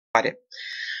started.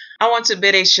 I want to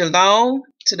bid a shalom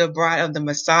to the bride of the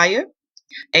Messiah,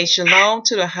 a shalom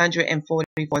to the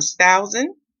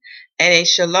 144,000, and a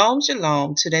shalom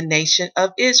to the nation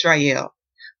of Israel.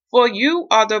 For you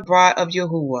are the bride of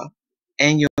Yahuwah,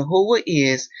 and Yahuwah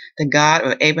is the God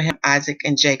of Abraham, Isaac,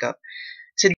 and Jacob.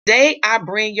 Today I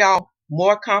bring y'all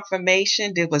more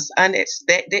confirmation that was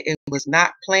unexpected. It was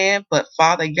not planned, but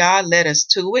Father Yah led us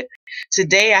to it.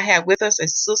 Today I have with us a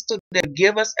sister that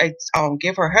give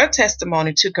her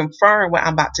testimony to confirm what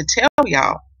I'm about to tell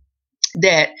y'all.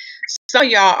 That some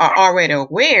of y'all are already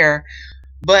aware,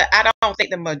 but I don't think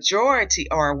the majority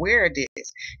are aware of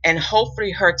this. And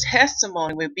hopefully her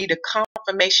testimony will be the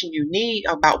confirmation you need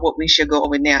about what we should go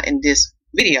over now in this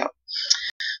video.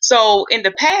 So in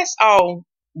the past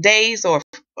days or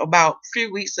about a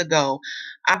few weeks ago,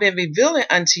 I've been revealing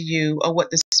unto you what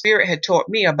the Spirit had taught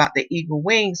me about the eagle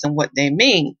wings and what they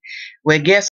mean. Well,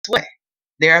 guess what?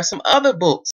 There are some other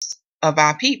books of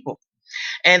our people.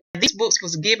 And these books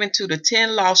was given to the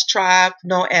 10 lost tribes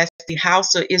known as the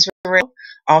house of Israel,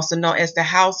 also known as the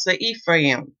house of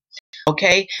Ephraim.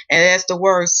 Okay, and as the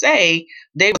words say,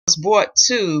 they was brought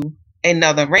to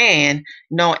another land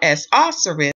known as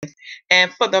Osiris.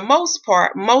 And for the most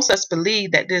part, most of us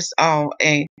believe that this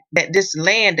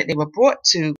land that they were brought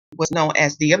to was known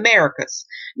as the Americas.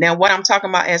 Now, what I'm talking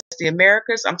about as the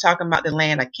Americas, I'm talking about the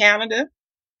land of Canada,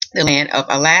 the land of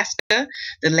Alaska,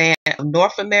 the land of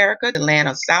North America, the land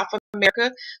of South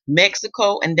America,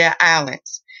 Mexico, and their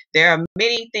islands. There are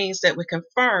many things that we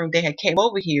confirm they had came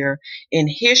over here in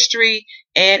history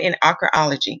and in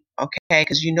archaeology, okay?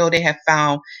 Because you know they have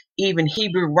found even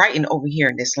Hebrew writing over here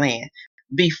in this land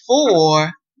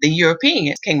before the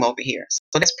Europeans came over here.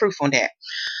 So that's proof on that.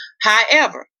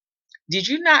 However, did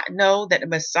you not know that the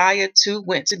Messiah too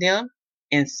went to them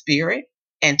in spirit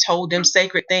and told them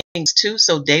sacred things too,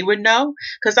 so they would know?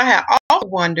 Because I had often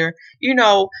wondered,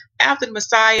 after the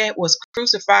Messiah was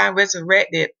crucified and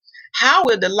resurrected, how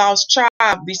will the lost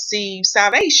tribe receive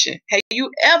salvation? Have you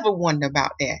ever wondered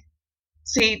about that?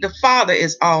 See, the Father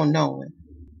is all-knowing,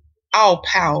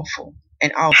 all-powerful,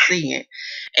 and all-seeing.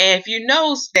 And if you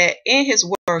notice that in His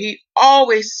Word, He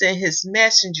always sent His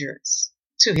messengers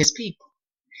to His people.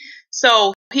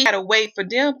 So He had a way for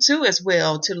them too as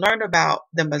well to learn about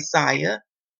the Messiah,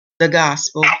 the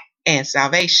gospel, and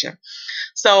salvation.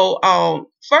 So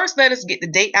first, let us get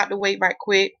the date out the way right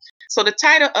quick. So the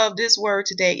title of this word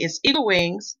today is Eagle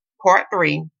Wings, Part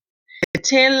 3, the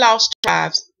 10 Lost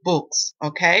Tribes books,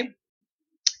 okay?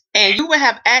 And you will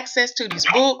have access to these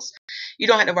books. You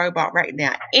don't have to worry about writing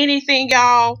down anything,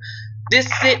 y'all. Just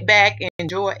sit back and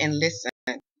enjoy and listen,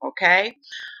 okay?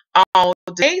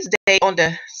 Today's date on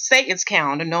the Satan's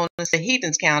calendar, known as the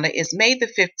heathen's calendar, is May the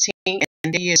 15th,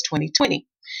 and the year is 2020.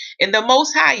 In the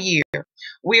Most High year,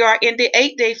 we are in the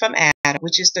 8th day from Adam,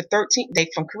 which is the 13th day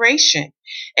from creation.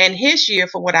 And his year,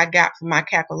 for what I got from my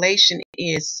calculation,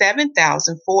 is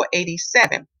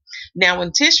 7,487. Now,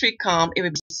 when Tishri come, it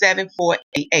would be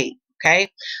 7,488.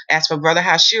 Okay. As for Brother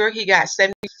Hashur, he got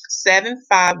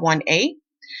 7,518.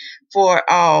 For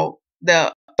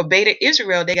the Beta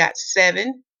Israel, they got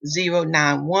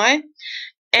 7,091.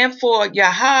 And for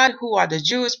Yaharal, who are the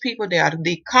Jewish people, they are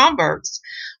the converts.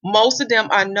 Most of them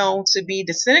are known to be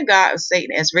the synagogue of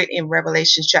Satan, as written in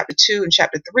Revelation chapter 2 and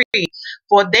chapter 3,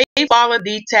 for they follow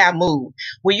the Talmud.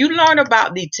 When you learn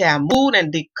about the Talmud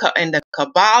and the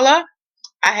Kabbalah,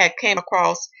 I had came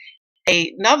across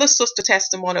another sister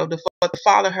testimony of the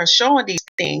father her showing these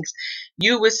things.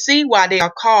 You will see why they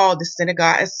are called the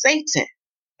synagogue of Satan.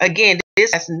 Again,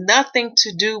 this has nothing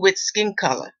to do with skin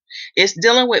color. It's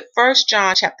dealing with 1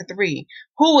 John chapter 3.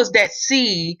 Who is that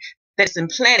seed that's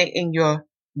implanted in your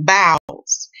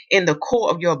bowels, in the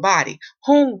core of your body?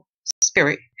 Whom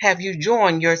spirit have you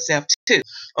joined yourself to?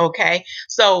 Okay,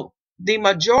 so the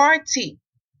majority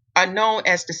are known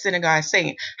as the synagogue of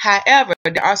Satan. However,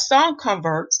 there are some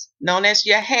converts known as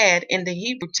Yahad in the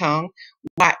Hebrew tongue,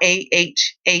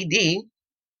 YHAD,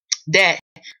 that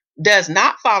does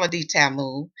not follow the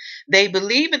Talmud. They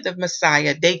believe in the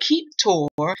Messiah. They keep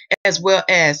Torah as well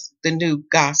as the new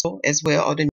gospel as well,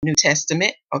 or the New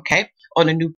Testament, okay, or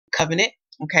the new covenant,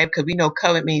 okay, because we know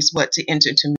covenant means what? To enter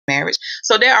into marriage.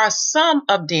 So there are some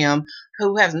of them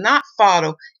who have not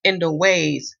followed in the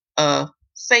ways of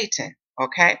Satan,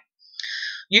 okay.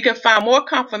 You can find more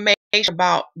confirmation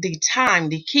about the time,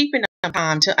 the keeping of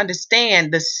time, to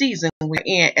understand the season we're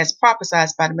in as prophesied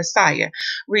by the Messiah.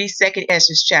 Read 2nd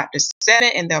Ezra chapter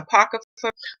 7 in the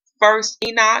Apocrypha, 1st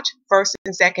Enoch, 1st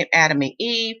and 2nd Adam and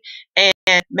Eve,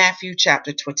 and Matthew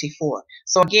chapter 24.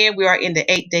 So again, we are in the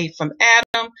 8th day from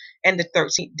Adam and the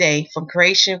 13th day from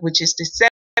creation, which is the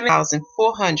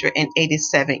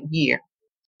 7,487 year.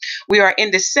 We are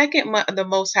in the second month of the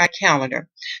Most High calendar.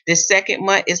 This second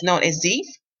month is known as Zeph.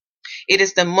 It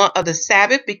is the month of the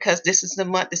Sabbath because this is the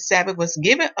month the Sabbath was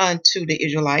given unto the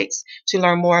Israelites. To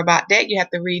learn more about that, you have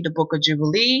to read the book of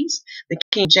Jubilees, the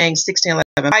King James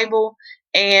 1611 Bible,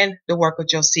 and the work of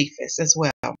Josephus as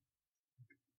well.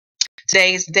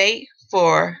 Today's date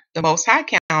for the Most High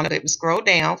calendar, it will scroll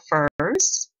down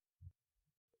first.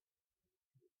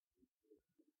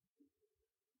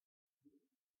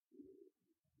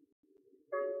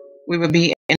 We will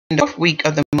be in the 4th week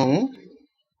of the moon,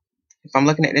 if I'm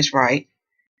looking at this right.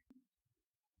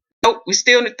 Nope, we're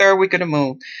still in the 3rd week of the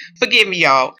moon. Forgive me,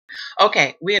 y'all.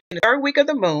 Okay, we're in the 3rd week of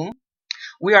the moon.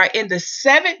 We are in the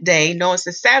 7th day, known as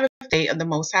the Sabbath day of the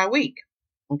Most High week.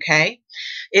 Okay,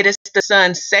 it is the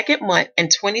sun's 2nd month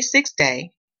and 26th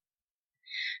day,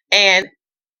 and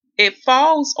it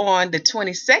falls on the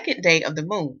 22nd day of the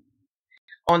moon.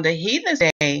 On the heathen's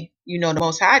day, you know, the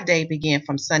Most High day began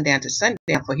from sundown to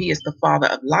sundown, for he is the Father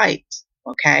of light.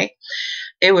 Okay,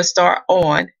 it will start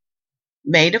on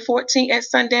May the 14th at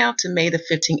sundown to May the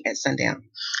 15th at sundown.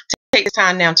 Take the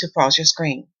time now to pause your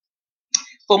screen.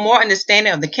 For more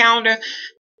understanding of the calendar,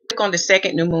 click on the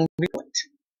second new moon report.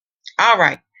 All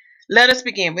right, let us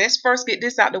begin. Let's first get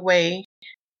this out the way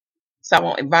so I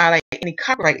won't violate any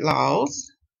copyright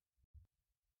laws.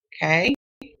 Okay.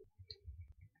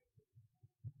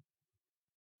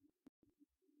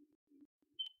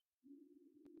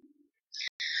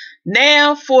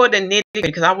 Now for the nitty-gritty,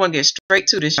 because I want to get straight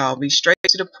to this, y'all. Be straight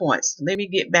to the points. Let me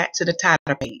get back to the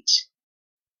title page.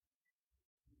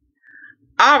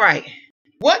 All right.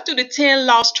 What do the 10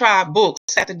 Lost Tribe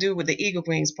books have to do with the Eagle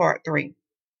Wings Part 3?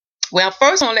 Well,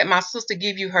 first, I'm going to let my sister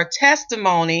give you her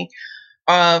testimony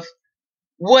of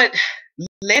what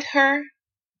led her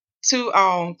to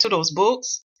those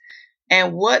books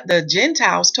and what the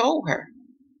Gentiles told her.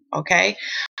 Okay.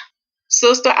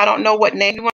 Sister, I don't know what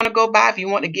name you want to go by. If you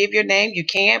want to give your name, you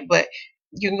can, but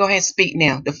you can go ahead and speak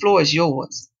now. The floor is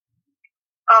yours.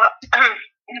 I'm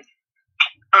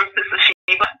Sister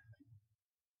Sheba.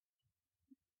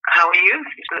 How are you?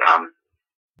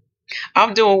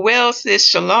 I'm doing well, sis.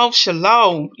 Shalom,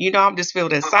 shalom. You know, I'm just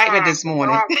feeling excitement this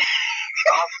morning. Oh,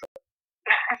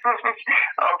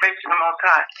 praise the Most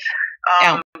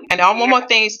High. And one more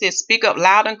thing, sis, speak up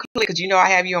loud and clear, because you know I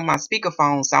have you on my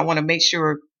speakerphone, so I want to make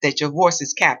sure that your voice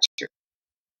is captured.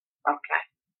 Okay.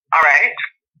 All right.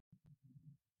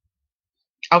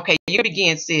 Okay, you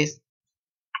begin, sis.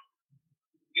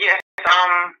 Yes.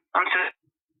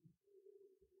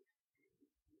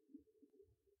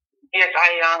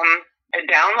 I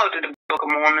downloaded the Book of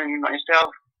Mormon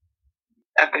myself.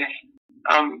 After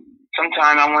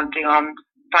sometime I wanted to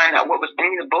find out what was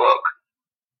in the book,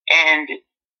 and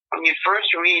when you first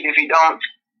read, if you don't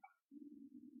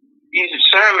use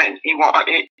discernment, you won't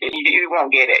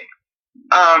get it.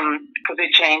 Because they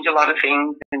change a lot of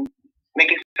things and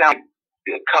make it sound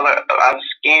the color of our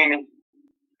skin and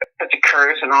such a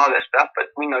curse and all that stuff, but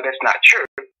we know that's not true.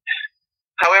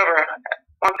 However,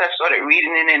 once I started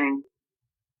reading it and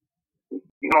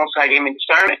most I gave me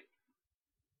discernment,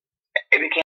 it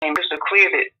became crystal clear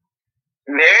that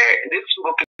this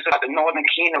book is about the Northern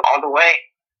Kingdom all the way.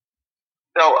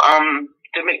 So,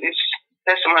 to make this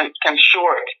testimony kind of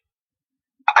short,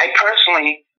 I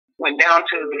personally went down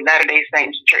to the Latter-day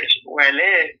Saints church where I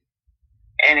live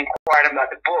and inquired about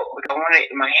the book because I wanted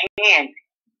it in my hand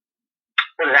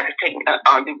so that I could take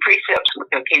do precepts with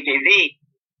the KJV.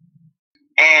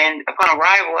 And upon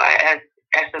arrival, I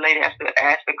asked the lady, I said,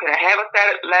 could I have a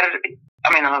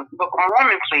Book of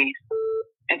Mormon, please?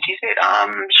 And she said,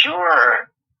 sure.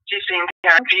 She seemed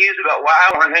kind of confused about why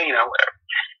I wanted, whatever.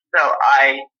 So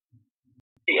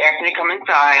she asked me to come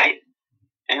inside,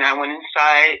 and I went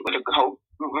inside with a hope.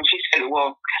 When she said,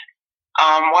 well,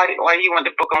 why do you want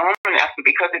the Book of Mormon? I said,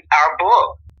 because it's our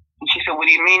book. And she said, what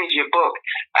do you mean it's your book?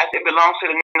 I said, it belongs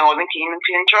to the Northern Kingdom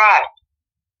 10 tribes.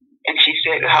 And she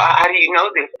said, how do you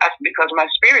know this? I said, because my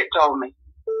spirit told me.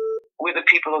 We're the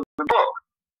people of the book.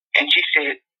 And she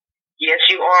said, yes,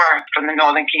 you are from the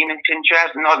Northern Kingdom 10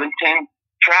 tribes. The Northern 10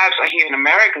 tribes are here in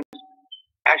America.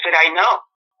 I said, I know.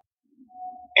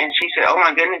 And she said, oh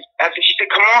my goodness. She said,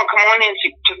 come on in.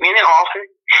 She took me in the office.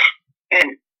 And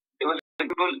there was a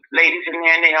group of ladies in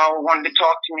there, and they all wanted to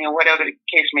talk to me or whatever the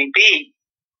case may be.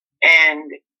 And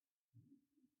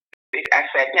I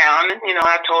sat down and,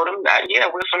 I told them that, yeah,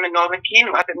 we're from the Northern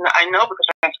Kingdom. I said, I know because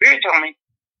my spirit told me.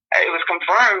 It was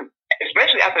confirmed,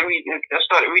 especially after I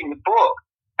started reading the book.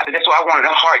 I said, that's why I wanted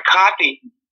a hard copy.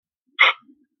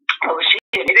 Oh, she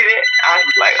did it. I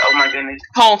was like, oh my goodness.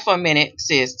 Hold on for a minute,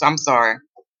 sis. I'm sorry.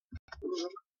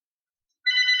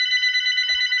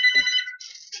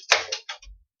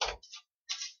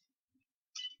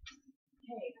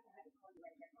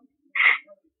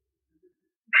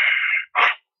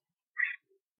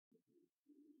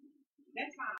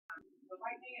 That's fine. But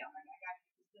right now, I got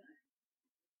it done.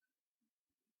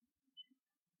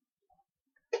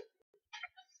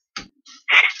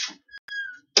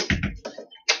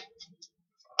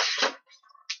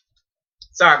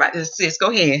 Sorry about this, sis.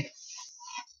 Go ahead.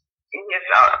 Yes,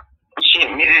 she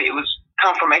admitted it was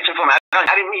confirmation for me. I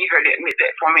didn't need her to admit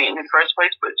that for me in the first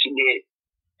place, but she did.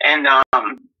 And I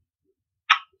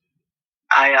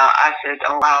said,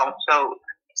 oh wow. So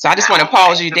I just want to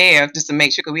pause you there just to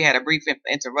make sure, because we had a brief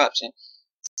interruption.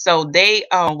 So they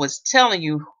was telling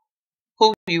you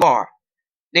who you are.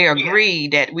 They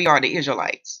agreed that we are the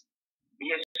Israelites.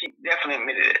 Yes, she definitely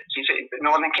admitted it. She said, the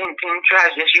Northern Kingdom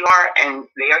tribes, yes, you are, and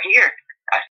they are here.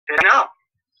 I said, no.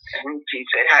 And she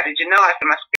said, how did you know? I said,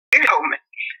 my spirit told me.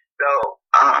 So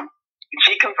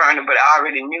she confirmed it, but I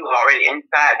already knew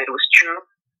inside that it was true,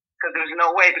 because there was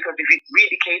no way, because if you read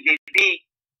the KJV,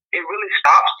 it really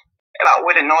stops about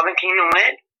where the Northern Kingdom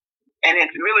went, and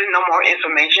it's really no more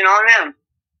information on them.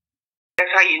 That's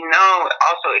how you know.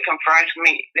 Also, it confirms to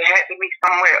me there had to be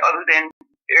somewhere other than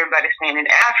everybody staying in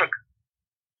Africa.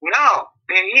 No,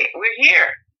 we're here.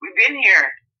 We've been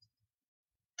here.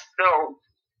 So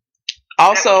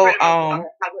also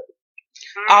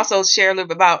share a little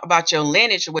bit about your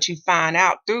lineage, what you find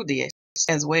out through this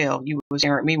as well. You were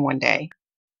sharing with me one day.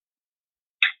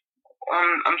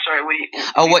 I'm sorry.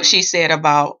 What she said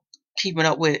about keeping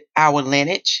up with our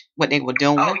lineage, what they were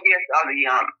doing. Oh yes,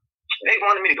 they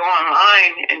wanted me to go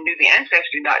online and do the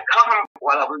ancestry.com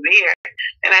while I was there,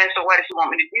 and I asked her, why did she want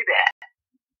me to do that?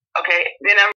 Okay,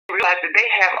 then I realized that they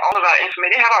have all of our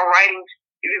information. They have our writings.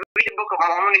 If you read the Book of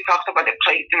Mormon, it talks about the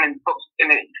plates and the books and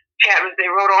the chapters they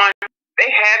wrote on. They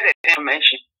have that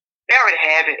information. They already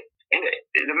have it. And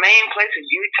the main place is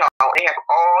Utah. They have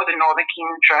all the Northern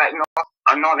Kingdom tribes,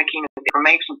 Northern Kingdom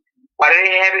information. Why do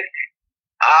they have it?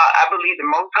 I believe the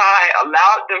Most High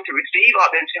allowed them to receive all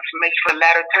this information for the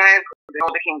latter times, so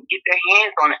they can get their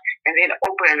hands on it and then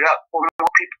open it up for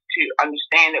more people to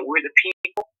understand that we're the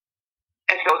people,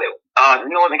 and so that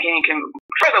the Northern Kingdom can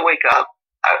further wake up.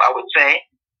 I would say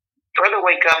further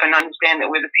wake up and understand that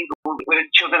we're the people, we're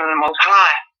the children of the Most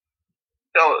High.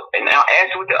 So, and now as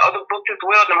with the other books as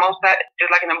well, the Most High, just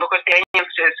like in the book of Daniel,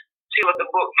 says, seal up the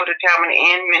book for the time and the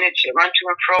end, minutes shall run to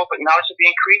and fro, but knowledge shall be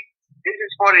increased. This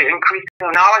is for the increase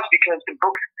of knowledge, because the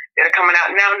books that are coming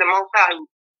out now, the Most High,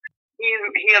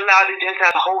 he allowed the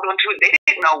Gentiles to hold on to it. They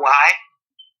didn't know why,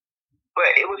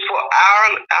 but it was for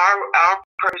our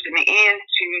purpose in the end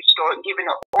to start giving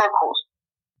the oracles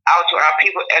out to our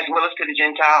people as well as to the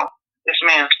Gentiles. Yes,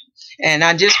 ma'am. And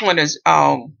I just want to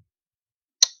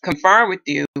confirm with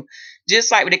you,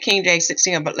 just like with the King James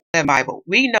 1611 Bible,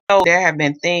 we know there have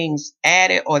been things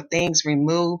added or things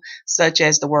removed, such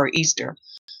as the word Easter.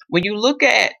 When you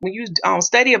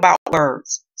study about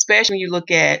words, especially when you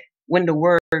look at when the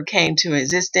word came to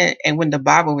existence and when the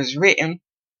Bible was written,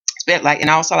 and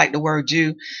also like the word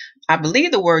Jew, I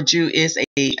believe the word Jew is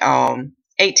a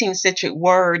 18th century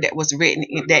word that was written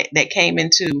that came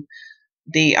into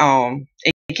the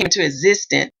it came into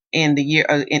existence in the year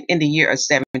of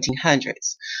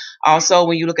 1700s. Also,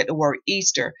 when you look at the word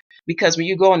Easter, because when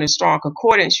you go in the Strong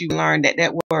Concordance, you learn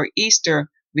that word Easter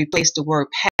replaced the word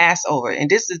Passover. And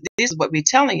this is what we're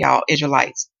telling y'all,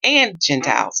 Israelites and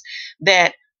Gentiles,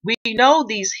 that we know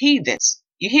these heathens.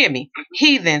 You hear me?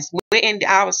 Heathens were in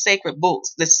our sacred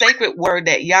books, the sacred word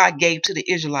that Yah gave to the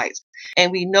Israelites.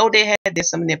 And we know they had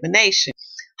this manipulation.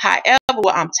 However,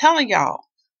 what I'm telling y'all,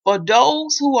 for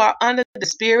those who are under the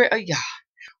Spirit of Yah,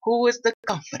 who is the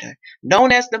Comforter,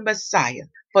 known as the Messiah,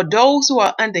 for those who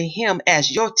are under him as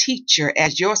your teacher,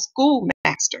 as your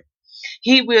schoolmaster,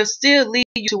 he will still lead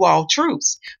you to all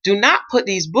truths. Do not put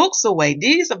these books away.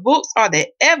 These books are the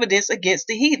evidence against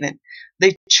the heathen.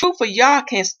 The truth of Yah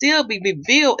can still be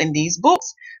revealed in these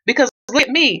books. Because look at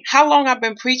me, how long I've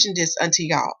been preaching this unto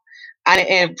y'all.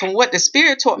 And from what the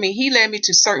Spirit taught me, he led me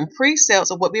to certain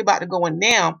precepts of what we're about to go in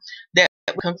now that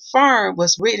confirm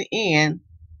what's written in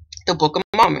the Book of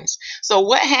Mormons. So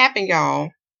what happened, y'all?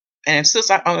 And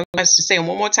sister, let's just say it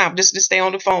one more time. Just stay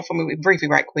on the phone for me briefly,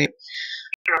 right quick.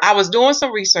 I was doing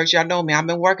some research. Y'all know me. I've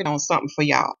been working on something for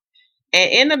y'all.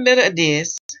 And in the middle of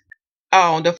this,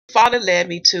 the Father led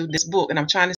me to this book, and I'm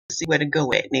trying to see where to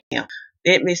go at now.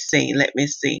 Let me see.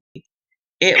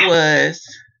 It was,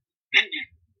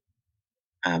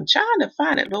 I'm trying to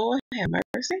find it, Lord have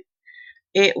mercy.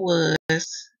 It was,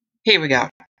 here we go.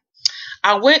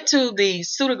 I went to the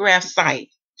pseudograph site,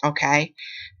 okay?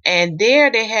 And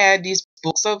there they had these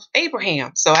books of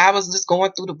Abraham. So I was just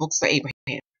going through the books of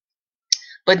Abraham.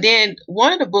 But then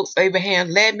one of the books of Abraham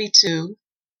led me to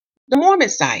the Mormon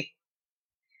site.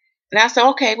 And I said,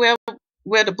 okay, well,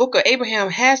 well, the book of Abraham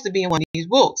has to be in one of these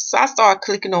books. So I started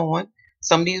clicking on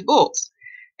some of these books.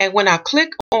 And when I click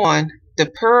on the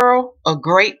Pearl of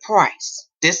Great Price,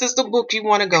 this is the book you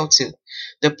want to go to.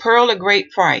 The Pearl of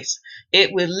Great Price.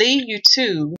 It will lead you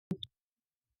to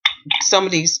some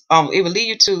of these, it will lead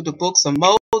you to the books of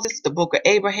Moses, the book of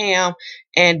Abraham,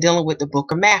 and dealing with the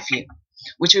book of Matthew,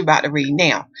 which we're about to read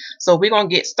now. So we're going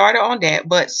to get started on that.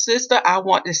 But sister, I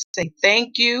want to say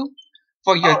thank you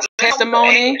for your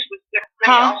testimony. Let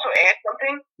me also add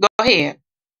something. Go ahead.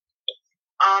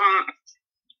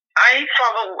 I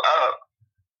follow a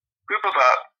group of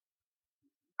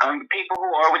people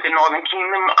who are with the Northern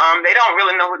Kingdom. They don't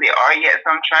really know who they are yet, so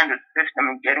I'm trying to assist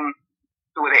them in getting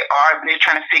to where they are. They're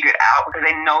trying to figure it out because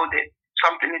they know that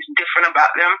something is different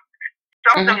about them.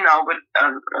 Some of them know, but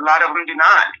a lot of them do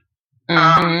not.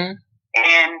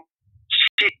 And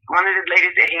one of the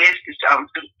ladies that heads this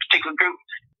particular group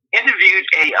interviewed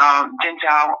a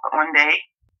Gentile one day,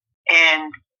 and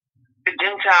the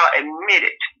Gentile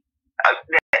admitted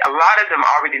that a lot of them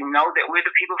already know that we're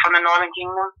the people from the Northern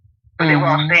Kingdom, but they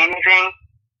won't say anything.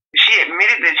 She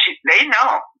admitted that they know.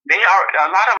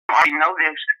 A lot of them already know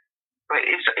this, but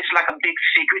it's like a big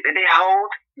secret that they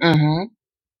hold.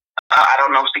 I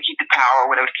don't know if it's to keep the power or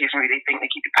whatever the case may be. They think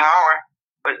they keep the power,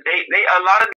 but a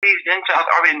lot of these Gentiles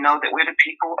already know that we're the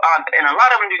people, and a lot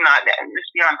of them do not. And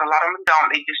let's be honest, a lot of them don't.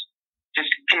 They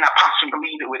just cannot possibly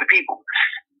believe that we're the people.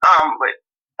 But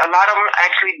a lot of them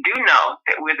actually do know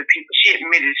that we're the people. She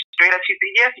admitted straight up. She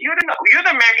said, "Yes, you're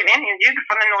the American Indians. You're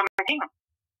from the Northern Kingdom."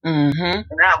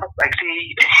 And I was like,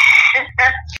 "See."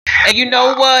 And you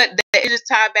know what? It just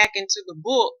tied back into the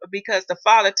book because the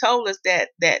Father told us that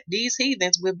these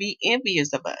heathens will be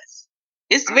envious of us.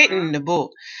 It's written in the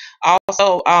book.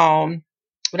 Also,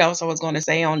 what else I was going to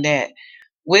say on that?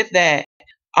 With that,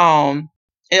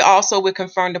 it also would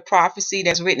confirm the prophecy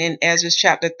that's written in Ezra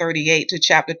chapter 38 to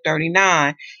chapter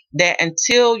 39 that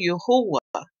until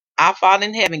Yahuwah, our Father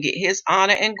in heaven, get his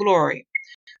honor and glory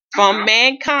from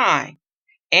mankind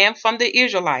and from the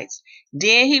Israelites,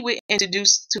 then he will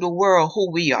introduce to the world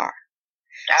who we are.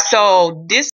 So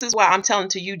this is why I'm telling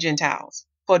to you Gentiles,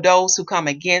 for those who come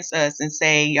against us and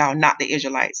say y'all not the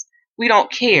Israelites, we don't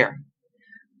care.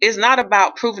 It's not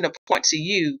about proving a point to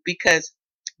you because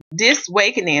this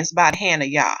awakening is by the hand of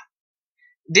Yah.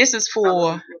 This is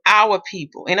for our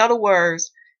people. In other words,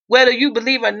 whether you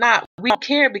believe or not, we don't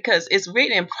care because it's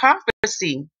written in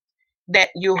prophecy that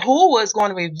Yahuwah is going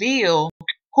to reveal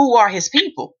who are his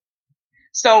people.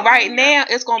 So right now,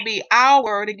 it's going to be our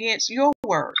word against your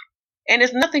word. And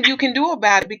there's nothing you can do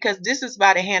about it because this is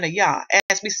by the hand of Yah.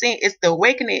 As we see, it's the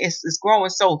awakening is growing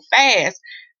so fast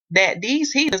that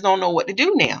these heathens don't know what to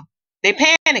do now. They're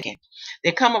panicking.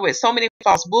 They're coming with so many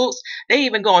false books. They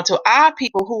even going to our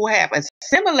people who have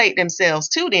assimilate themselves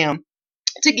to them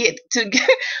to get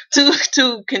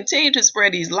to continue to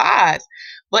spread these lies.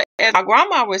 But as my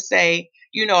grandma would say,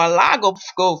 a lie go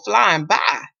flying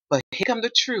by, but here come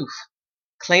the truth,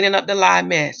 cleaning up the lie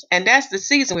mess. And that's the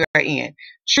season we're in.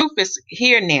 Truth is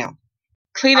here now,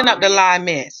 cleaning up the lie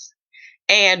mess.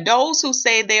 And those who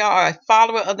say they are a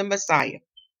follower of the Messiah,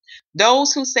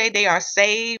 those who say they are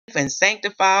saved and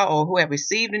sanctified or who have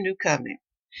received a new covenant,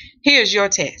 here's your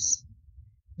test.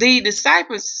 The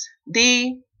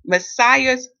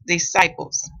Messiah's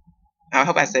disciples, I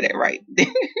hope I said that right.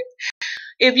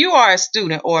 If you are a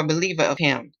student or a believer of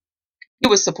him, you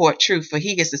will support truth, for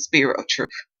he is the spirit of truth.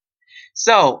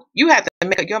 So you have to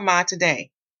make up your mind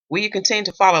today. Will you continue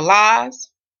to follow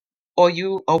lies or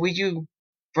will you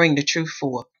bring the truth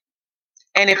forth?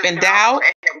 And if in doubt,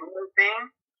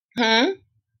 Can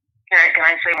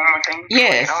I say one more thing?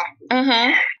 Yes. In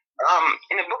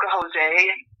the book of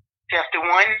Hosea, chapter 1,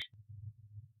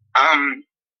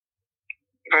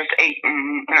 verse 8,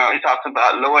 it talks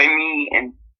about lower me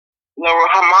and lower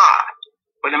Hamah.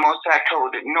 But the Most High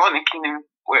told the Northern Kingdom,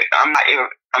 where I'm not your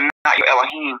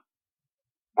Elohim.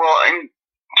 Well, in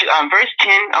verse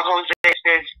 10 of Hosea, it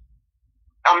says,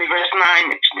 verse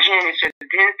 9, 10, it says,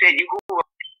 then said Yahuwah,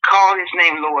 call his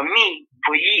name lower me,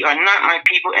 for ye are not my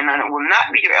people, and I will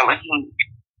not be your Elohim.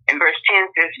 And verse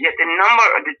 10 says, yet the number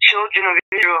of the children of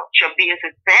Israel shall be as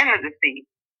the sand of the sea,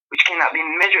 which cannot be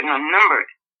measured nor numbered.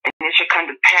 And it shall come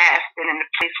to pass that in the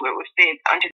place where it was said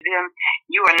unto them,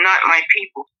 you are not my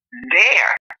people,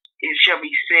 there it shall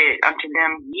be said unto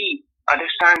them, ye are the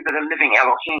sons of the living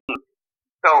Elohim.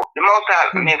 So the Most High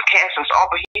may have cast us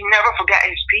off, but he never forgot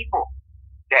his people.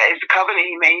 That is the covenant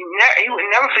he made. He would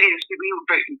never forget his people. He would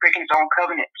break his own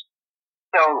covenant.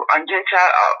 So on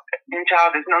Gentile,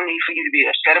 there's no need for you to be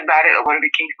upset about it or whatever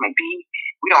the case may be.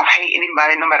 We don't hate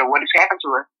anybody no matter what has happened to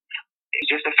us. It's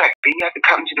just the fact that you have to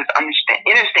come to this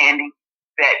understanding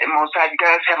that the Most High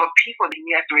does have a people that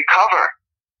He has to recover.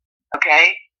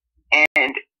 Okay,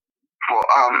 and for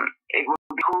it will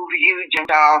behoove you,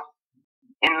 Gentiles,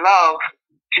 in love,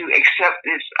 to accept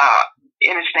this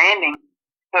understanding,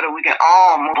 so that we can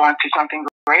all move on to something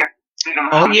greater.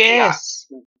 Oh yes,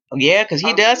 yeah, because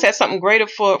He does have something greater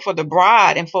for the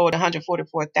bride and for the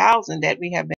 144,000 that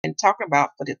we have been talking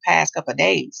about for the past couple of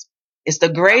days. It's the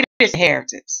greatest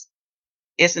inheritance.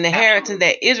 It's an inheritance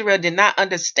that Israel did not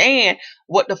understand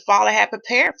what the Father had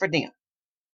prepared for them.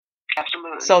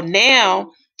 Absolutely. So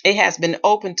now it has been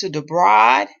opened to the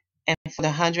bride and for the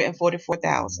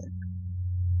 144,000.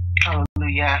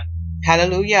 Hallelujah.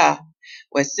 Hallelujah.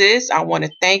 Well, sis, I want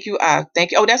to thank you.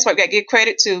 Thank you. Oh, that's what we got to give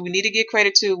credit to. We need to give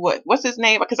credit to what's his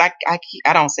name? Because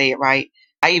I don't say it right.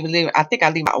 I think I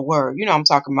leave out a word. You know what I'm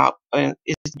talking about.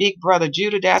 It's Big Brother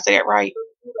Judah. Did I say that right?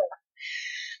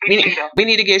 We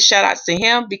need to give shout outs to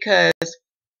him because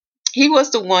he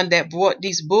was the one that brought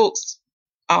these books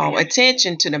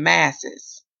attention to the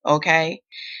masses. Okay.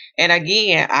 And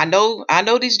again, I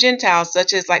know these Gentiles,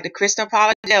 such as like the Christian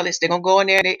apologetics, they're gonna go in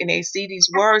there and they see these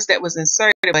words that was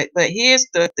inserted. But here's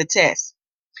the test.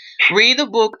 Read the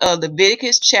book of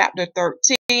Leviticus chapter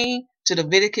 13 to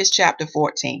Leviticus chapter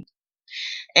 14.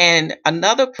 And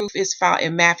another proof is found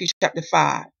in Matthew chapter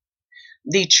 5.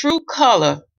 The true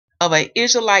color of an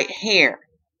Israelite hair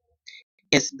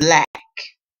is black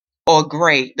or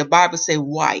gray. The Bible says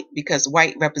white because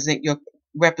white represent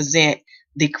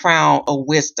the crown of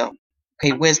wisdom.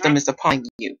 Okay, wisdom is upon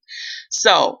you.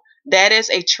 So that is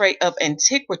a trait of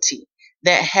antiquity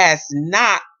that has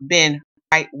not been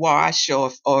whitewashed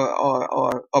or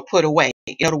put away.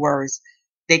 In other words,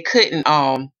 they couldn't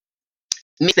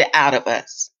mix it out of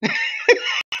us.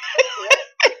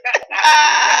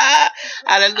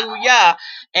 Hallelujah.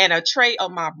 And a trait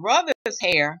of my brother's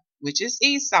hair, which is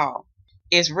Esau,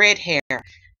 is red hair.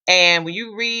 And when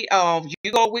you read,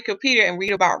 you go to Wikipedia and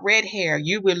read about red hair,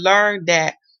 you will learn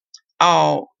that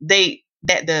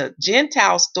that the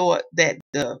Gentiles thought that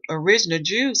the original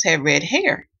Jews had red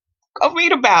hair. Go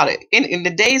read about it in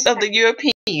the days of the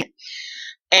European.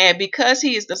 And because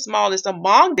he is the smallest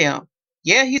among them,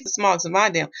 yeah, he's the smallest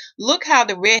among them. Look how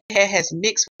the red hair has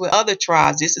mixed with other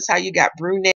tribes. This is how you got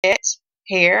brunette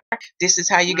hair. This is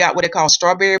how you got what they call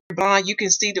strawberry blonde. You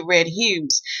can see the red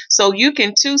hues. So you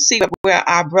can too see where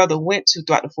our brother went to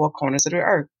throughout the four corners of the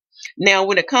earth. Now,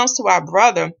 when it comes to our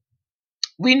brother,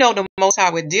 we know the Most High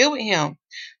would deal with him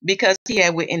because he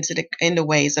had went in the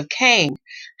ways of Cain.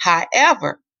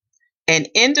 However, an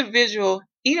individual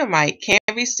Edomite can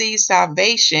receive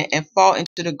salvation and fall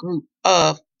into the group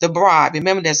of the bride.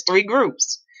 Remember, there's three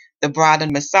groups: the bride of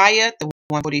the Messiah, the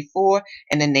 144,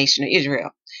 and the nation of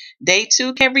Israel. They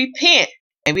too can repent.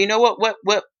 And we know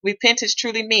what repentance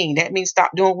truly means. That means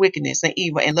stop doing wickedness and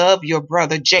evil and love your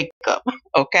brother Jacob.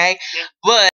 Okay?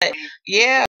 But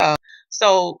yeah,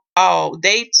 so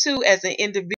they too as an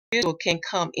individual can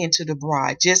come into the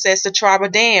bride, just as the tribe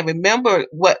of Dan. Remember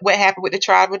what happened with the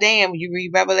tribe of Dan when you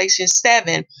read Revelation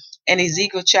 7 and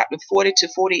Ezekiel chapter 40 to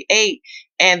 48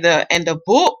 and the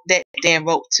book that Dan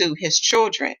wrote to his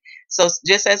children. So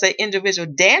just as an individual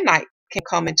Danite can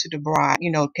come into the bride,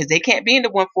 because they can't be in the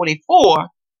 144,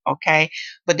 okay,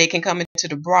 but they can come into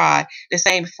the bride. The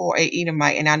same for a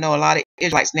Edomite, and I know a lot of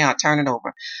Israelites now are turning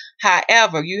over.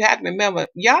 However, you have to remember,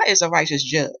 Yah is a righteous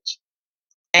judge,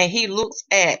 and He looks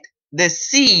at the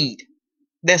seed,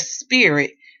 the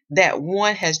spirit that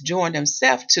one has joined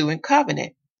himself to in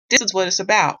covenant. This is what it's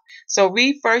about. So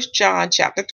read 1 John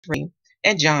chapter 3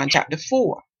 and John chapter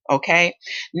 4. Okay.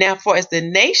 Now, for as the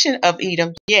nation of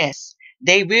Edom, yes,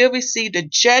 they will receive the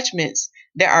judgments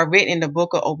that are written in the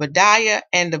book of Obadiah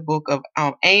and the book of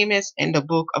Amos and the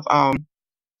book of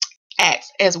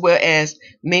Acts, as well as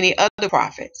many other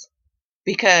prophets.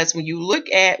 Because when you look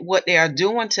at what they are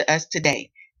doing to us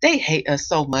today, they hate us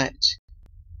so much.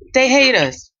 They hate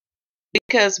us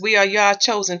because we are your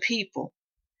chosen people.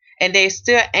 And they're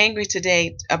still angry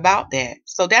today about that.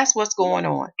 So that's what's going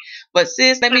on. But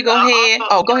sis, let me go ahead.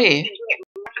 Oh, go ahead.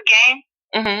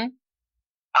 Mm-hmm.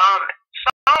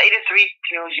 Psalm 83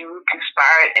 tells you who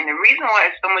conspired, and the reason why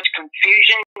there's so much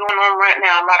confusion going on right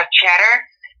now, a lot of chatter,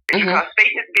 is because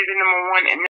Satan is busy, number one,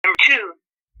 and number two,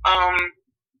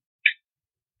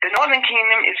 the northern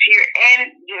kingdom is here,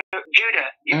 and Judah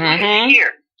is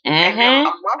here, and they're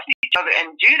amongst each other,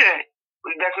 and Judah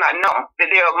does not know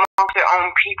that they're amongst their own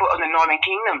people of the northern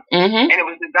kingdom, and it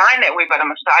was designed that way by the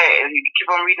Messiah. If you keep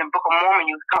on reading the Book of Mormon,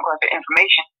 you come across the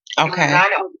information. It was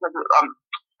designed that way because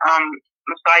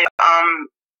Messiah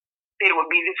said it would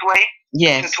be this way.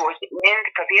 Yes. Towards the end,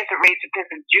 because he has to raise the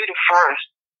prince of Judah first.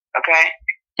 Okay.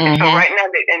 And so right now,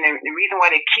 the reason why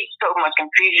they keep so much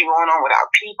confusion going on with our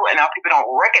people, and our people don't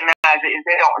recognize it, is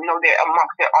they don't know they're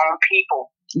amongst their own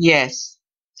people. Yes.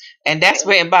 And that's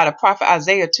written by the prophet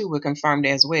Isaiah too, would confirm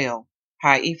that as well.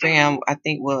 How Ephraim, I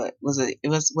think, was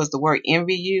the word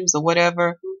envy used or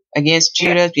whatever against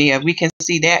Judah. Yeah, we can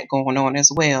see that going on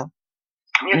as well.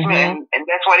 Yes, ma'am. And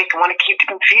that's why they want to keep the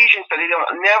confusion, so they don't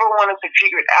never want us to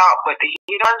figure it out. But the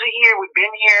ones are here. We've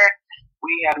been here.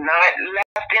 We have not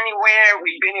left anywhere.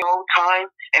 We've been here all the time.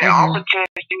 And it also tells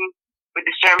you with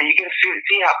discernment, you can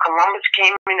see how Columbus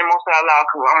came in, and most allowed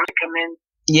Columbus to come in.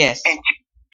 Yes. And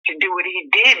to do what he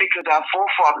did, because our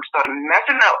forefathers started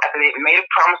messing up after they made a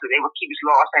promise that they would keep his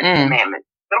laws and commandments.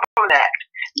 Simple as that.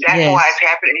 That's why it's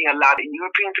happening. He allowed the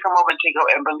Europeans to come over and take over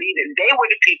and believe that they were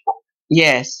the people.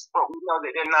 Yes. But we know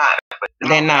that they're not. But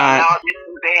they're not. Allowed this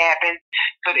to happen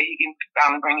so that he can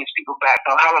bring his people back.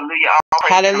 So hallelujah.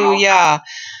 Hallelujah.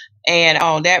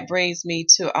 And that brings me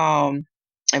to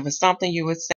it was something you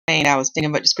were saying. I was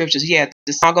thinking about the scriptures. Yeah,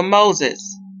 the Song of Moses.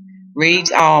 Read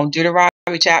Deuteronomy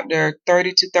chapter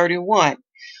 30 to 31.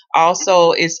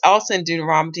 Also, it's also in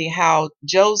Deuteronomy how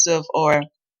Joseph or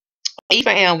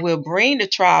Ephraim will bring the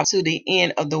tribe to the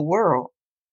end of the world.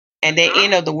 And the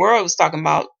end of the world was talking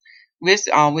about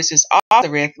which is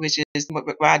Authoreth, which is what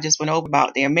I just went over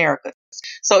about the Americas.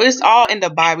 So it's all in the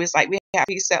Bible. It's like we have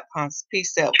precept,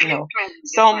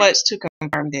 so much to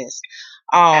confirm this.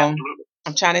 I'm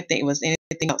trying to think, was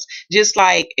anything else? Just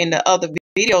like in the other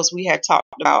videos we had talked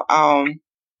about, and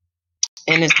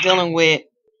it's dealing with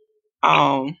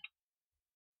something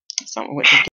with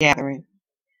the gathering.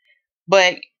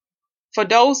 But for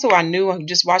those who are new and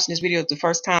just watching this video the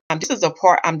first time, this is a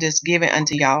part I'm just giving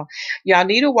unto y'all. Y'all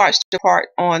need to watch the part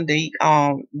on the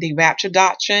rapture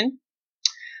doctrine,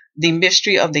 the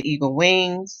mystery of the eagle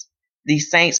wings, the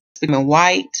saints in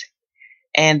white,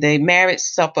 and the marriage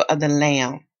supper of the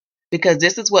Lamb. Because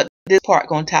this is what this part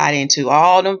going to tie into.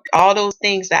 All those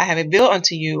things that I have revealed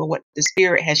unto you, or what the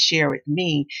Spirit has shared with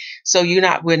me, so you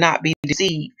will not be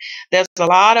deceived. There's a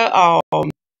lot of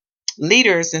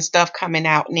leaders and stuff coming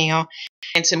out now,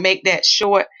 and to make that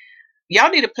short, y'all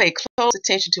need to pay close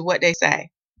attention to what they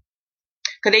say,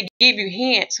 because they give you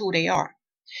hints who they are.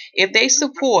 If they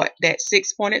support that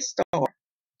 6-pointed star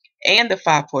and the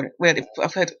 5-pointed,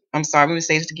 I'm sorry, let me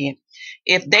say this again.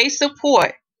 If they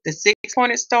support the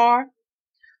 6-pointed star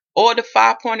or the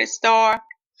 5-pointed star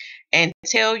and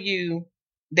tell you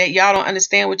that y'all don't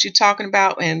understand what you're talking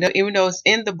about, and even though it's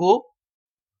in the book,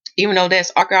 even though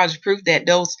there's archaeological proof that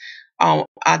those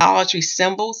idolatry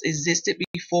symbols existed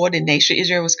before the nation of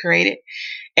Israel was created,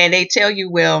 and they tell you,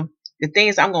 well, the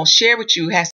things I'm going to share with you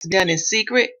has to be done in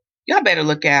secret, y'all better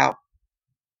look out.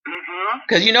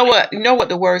 Because you know what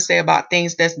the words say about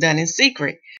things that's done in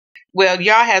secret. Well,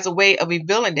 Yah has a way of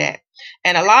revealing that.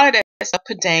 And a lot of that stuff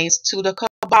pertains to the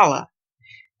Kabbalah.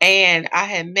 And I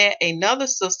had met another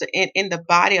sister in the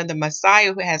body of the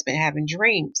Messiah who has been having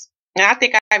dreams. And I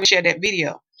think I even shared that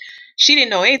video. She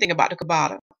didn't know anything about the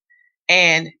Kabbalah.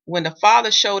 And when the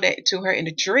Father showed that to her in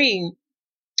the dream,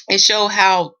 it showed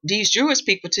how these Jewish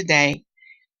people today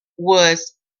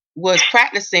was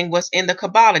practicing what's in the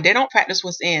Kabbalah. They don't practice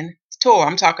what's in Torah.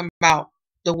 I'm talking about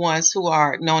the ones who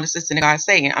are known as the synagogue of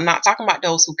Satan. I'm not talking about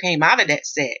those who came out of that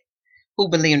set who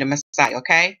believe in the Messiah,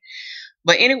 okay?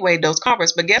 But anyway, those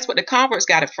converts. But guess what the converts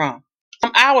got it from?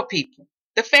 From our people,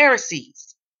 the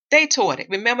Pharisees. They taught it.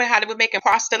 Remember how they were making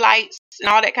proselytes and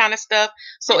all that kind of stuff?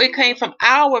 So it came from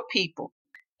our people.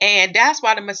 And that's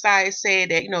why the Messiah said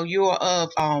that, you're of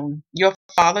your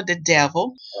father, the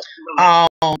devil.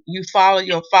 You follow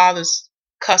your father's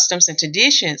customs and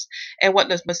traditions. And what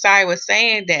the Messiah was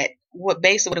saying, that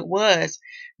basically what it was,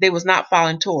 they was not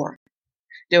following Torah.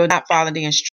 They were not following the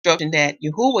instruction that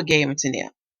Yahuwah gave them to them.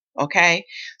 Okay?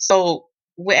 So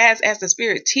as the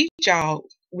Spirit teach y'all,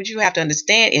 what you have to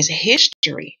understand is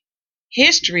history.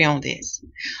 History on this.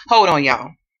 Hold on,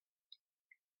 y'all.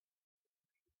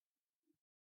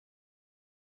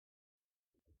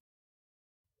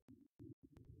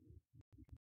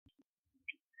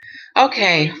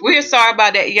 Okay, we're sorry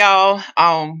about that, y'all.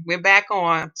 We're back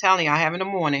on. I'm telling y'all, having the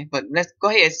morning. But let's go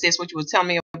ahead, sis. What you were telling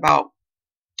me about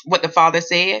what the Father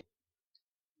said.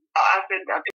 I said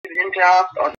the Gentiles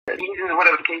or the heathens,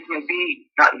 whatever the case may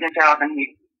be, not Gentiles and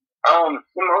heathens.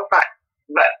 The most part,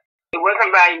 but it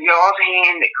wasn't by y'all's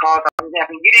hand that caused all this to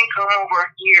happen. You didn't come over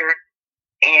here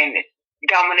and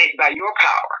dominate by your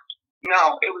power.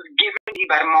 No, it was given to you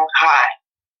by the Most High.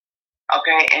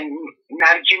 Okay, and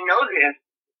now that you know this,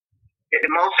 that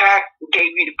the Most High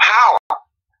gave you the power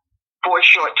for a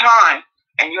short time,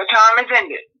 and your time is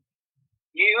ended.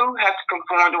 You have to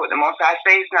conform to what the Most High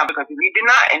says now, because if you do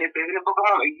not, and it says in the book of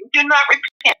Mormon, if you do not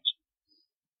repent,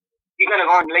 you're going to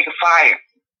go in the lake of fire.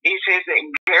 He says that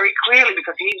very clearly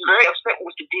because he's very upset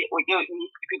with what these people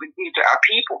did to our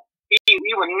people. He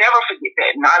will never forget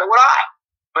that. Neither will I.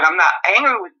 But I'm not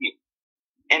angry with you.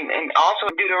 And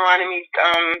also Deuteronomy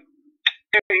 32:26,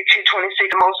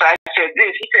 Moses said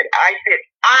this. He said,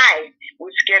 I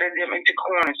will scatter them into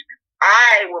corners.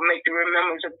 I will make the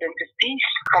remembrance of them to cease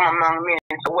from among men.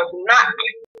 So it was not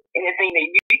anything that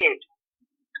you did.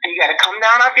 And you got to come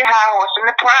down off your high horse in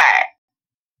the pride.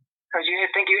 Because you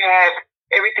think you have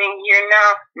everything here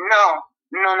now. No.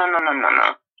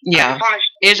 Yeah.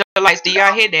 Israelites, do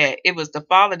y'all hear that? It was the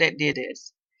Father that did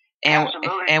this.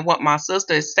 And what my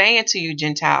sister is saying to you,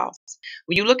 Gentiles,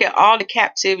 when you look at all the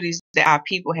captivities that our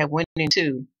people have went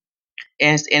into,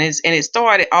 and it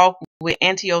started off with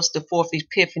Antiochus the Fourth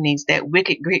Epiphanes, that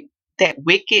wicked Greek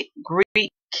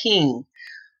king,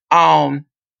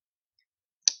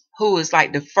 who is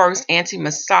like the first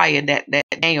anti-Messiah that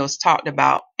Daniel's talked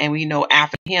about, and we know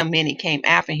after him many came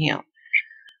after him.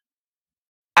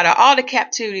 Out of all the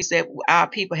captivities that our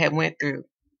people have went through,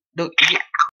 the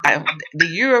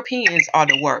Europeans are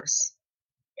the worst.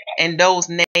 And those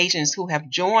nations who have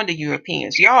joined the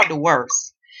Europeans, y'all are the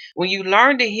worst. When you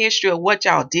learn the history of what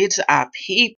y'all did to our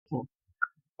people,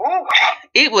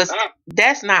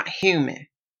 that's not human.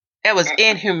 That was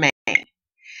inhumane.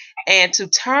 And to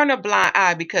turn a blind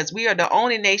eye, because we are the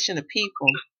only nation of people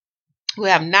who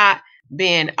have not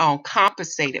been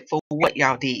compensated for what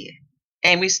y'all did.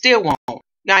 And we still won't.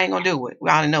 Y'all ain't gonna do it. We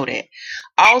ought to know that.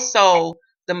 Also,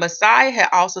 the Messiah had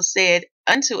also said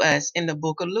unto us in the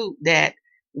book of Luke that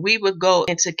we would go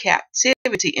into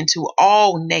captivity into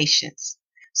all nations.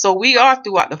 So we are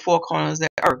throughout the four corners of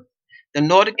the earth. The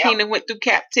northern kingdom went through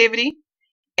captivity,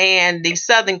 and the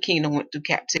southern kingdom went through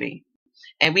captivity.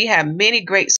 And we have many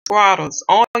great squatters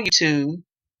on YouTube.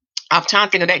 I'm trying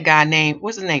to think of that guy name.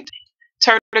 What's his name?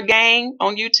 Turtle Gang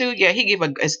on YouTube. Yeah, he gave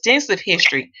an extensive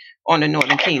history on the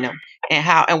northern kingdom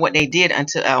and what they did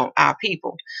unto our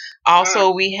people. Also,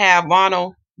 we have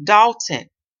Ronald Dalton.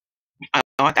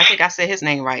 I think I said his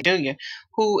name right, Junior,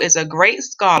 who is a great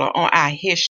scholar on our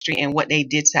history and what they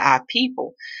did to our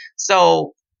people.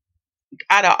 So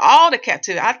out of all the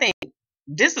captivity, I think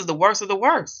this is the worst of the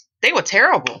worst. They were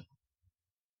terrible.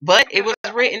 But it was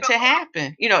written to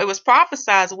happen. It was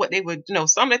prophesied what they would,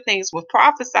 some of the things were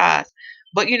prophesied.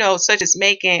 But, such as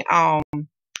making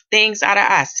things out of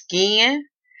our skin.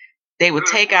 They would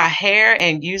take our hair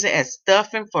and use it as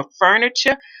stuffing for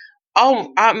furniture.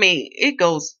 Oh, I mean, it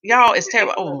goes, y'all, it's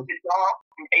terrible. Oh.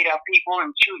 Ate our people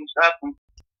and chewed us up and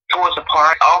tore us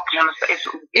apart. All kind of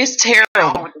stuff. It's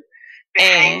terrible.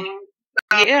 And,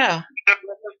 yeah.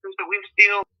 We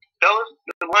still,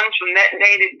 the ones from that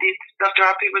day that did stuff to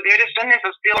our people, their descendants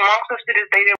are still amongst us to this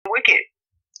day. They're wicked.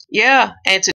 Yeah,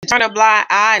 and to turn a blind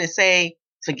eye and say,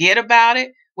 forget about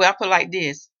it. Well, I put it like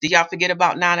this. Did y'all forget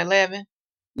about 9/11?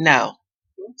 No.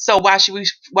 So why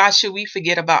should we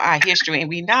forget about our history? And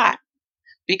we not.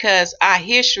 Because our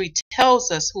history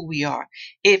tells us who we are.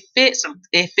 It fits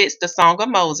the Song of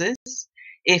Moses.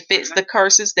 It fits the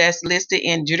curses that's listed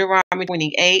in Deuteronomy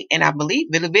 28 and I believe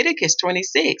Leviticus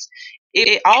 26.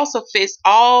 It also fits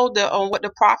all what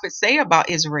the prophets say about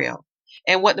Israel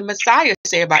and what the Messiah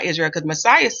said about Israel. Because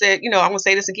Messiah said, I'm going to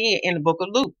say this again in the book of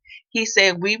Luke. He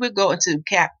said we would go into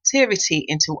captivity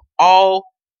into all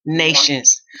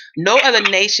nations. No other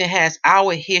nation has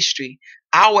our history,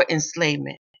 our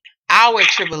enslavement, our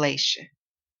tribulation.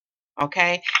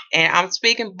 Okay? And I'm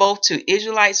speaking both to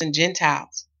Israelites and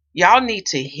Gentiles. Y'all need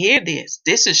to hear this.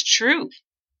 This is truth.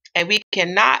 And we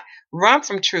cannot run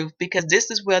from truth because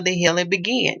this is where the healing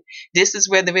began. This is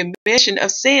where the remission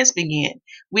of sins begin.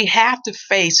 We have to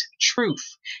face truth.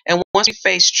 And once we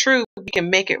face truth, we can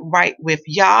make it right with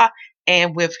Yah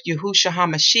and with Yahusha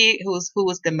HaMashyach, who is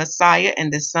the Messiah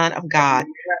and the Son of God,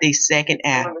 the second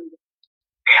Adam.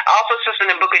 Also, sister,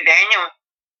 in the book of Daniel,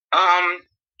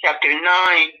 chapter 9,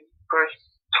 verse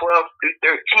 12 through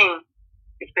 13,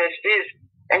 it says this,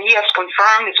 and he has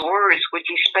confirmed his words which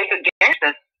he spake against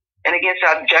us and against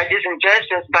our judges and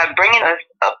judged us by bringing us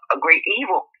up a great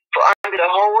evil. For under the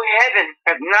whole heaven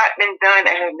have not been done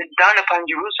and have been done upon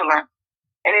Jerusalem.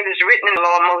 And it is written in the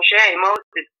law of Moses,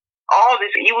 all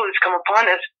this evil has come upon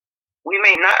us. We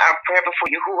may not our prayer before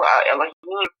Yahuwah our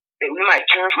Elohim, that we might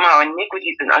turn from our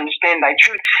iniquities and understand thy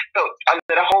truth. So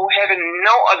under the whole heaven,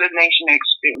 no other nation,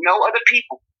 no other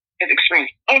people has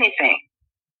experienced anything,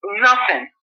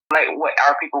 nothing like what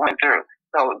our people went through.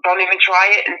 So don't even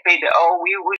try it and say that,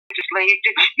 we were just slaves.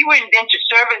 You were indentured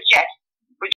servants, yes,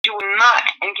 but you were not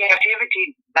in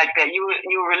captivity like that. You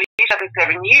were released after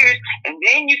 7 years, and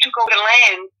then you took over the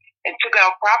land and took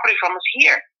our property from us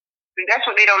here. So That's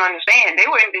what they don't understand. They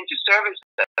were indentured servants.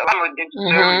 A lot of indentured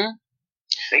servants.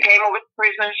 They came over to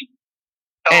prisoners.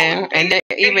 So and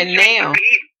even now,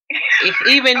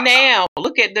 even now,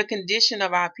 look at the condition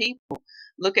of our people.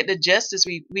 Look at the justice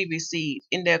we receive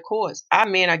in their courts. Our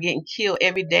men are getting killed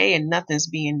every day and nothing's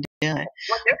being done.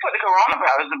 Well, that's what the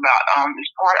coronavirus is about.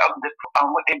 It's part of the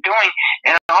what they're doing,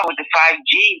 and all with the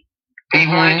 5G, they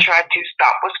want to try to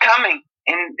stop what's coming,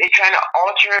 and they're trying to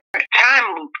alter time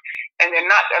loop, and they're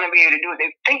not going to be able to do it.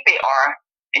 They think they are,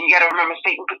 and you got to remember,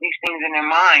 Satan put these things in their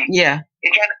mind. Yeah,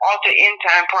 they're trying to alter end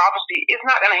time prophecy. It's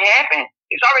not going to happen.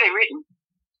 It's already written.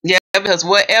 Yeah, because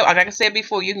whatever, like I said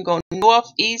before, you can go north,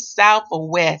 east, south, or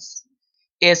west.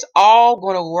 It's all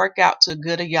going to work out to the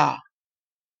good of y'all.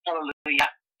 Hallelujah.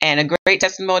 And a great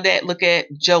testimony of that, look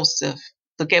at Joseph.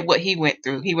 Look at what he went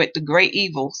through. He went through great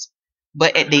evils.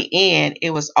 But at the end, it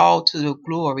was all to the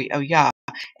glory of Yah.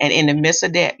 And in the midst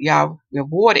of that, Yah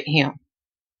rewarded him.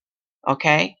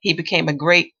 Okay? He became a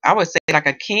great, I would say, like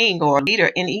a king or a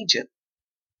leader in Egypt.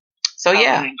 So,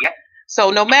 yeah. So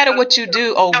no matter what you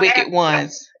do, oh wicked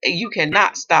ones, you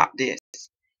cannot stop this.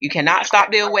 You cannot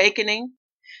stop the awakening.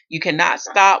 You cannot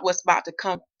stop what's about to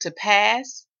come to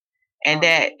pass. And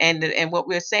that and what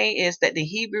we're saying is that the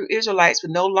Hebrew Israelites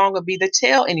would no longer be the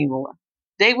tail anymore.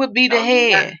 They would be the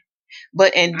head.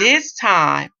 But in this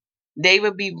time, they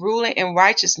would be ruling in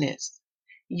righteousness.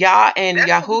 Yah and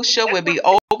Yahusha will be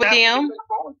over them.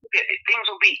 Things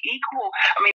will be equal.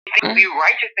 I mean, things will be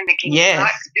righteous in the kingdom. Yes.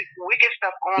 Not this wicked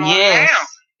stuff going on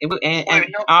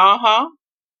now.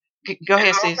 Go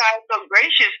ahead, sis. The Most High is so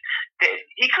gracious that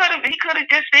he could have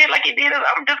just said like he did.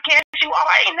 I'm just casting you off.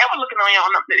 I ain't never looking on y'all.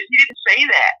 He didn't say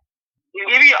that. He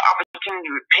give you an opportunity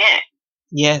to repent.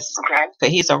 Yes. Okay. But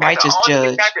he's a righteous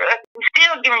judge. He's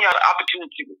still giving y'all the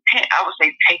opportunity to repent. I would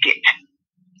say take it.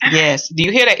 Yes. Do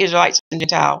you hear that, Israelites and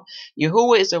Gentiles?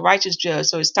 Yahuwah is a righteous judge,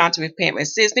 so it's time to repent. And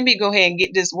sis, let me go ahead and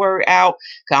get this word out,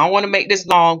 because I don't want to make this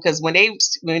long, because when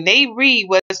they read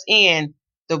what's in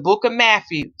the book of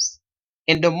Matthew,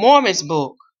 in the Mormon's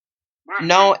book,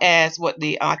 known as what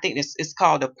the I think it's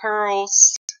called the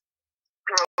pearls.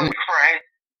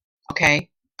 Okay.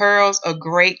 Pearls of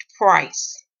great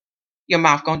price. Your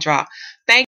mouth gonna drop.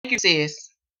 Thank you, sis.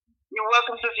 You're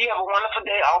welcome, sis. You have a wonderful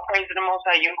day. All praise to the Most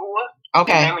High Yahuwah.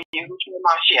 Okay. In the name of Yahushua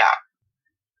HaMashyach.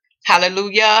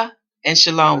 Hallelujah and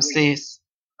shalom, sis.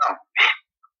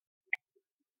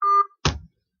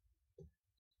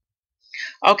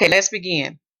 Okay, let's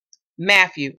begin.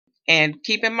 Matthew, and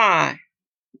keep in mind,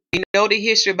 you know the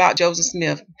history about Joseph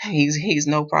Smith. He's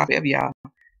no prophet of Yah.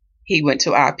 He went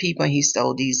to our people and he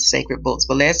stole these sacred books.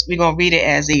 But we're gonna read it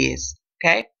as is.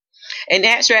 Okay. An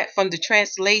extract from the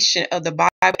translation of the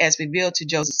Bible as revealed to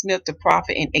Joseph Smith, the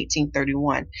prophet, in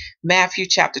 1831. Matthew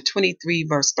chapter 23,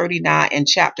 verse 39, and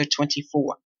chapter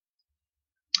 24.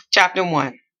 Chapter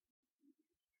 1.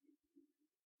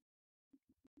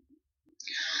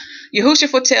 Yahushua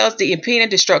foretells the impending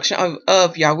destruction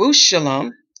of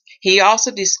Jerusalem. He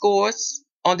also discourses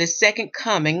on the second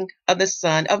coming of the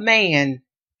Son of Man,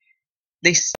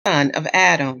 the son of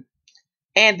Adam,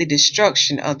 and the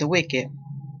destruction of the wicked.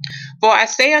 For I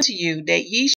say unto you that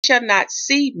ye shall not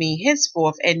see me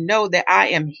henceforth, and know that I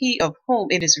am he of whom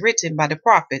it is written by the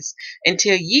prophets,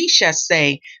 until ye shall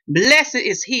say, Blessed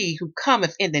is he who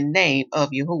cometh in the name of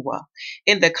Yahuwah,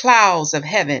 in the clouds of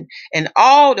heaven, and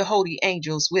all the holy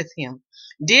angels with him.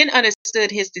 Then understood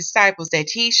his disciples that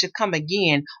he should come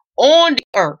again on the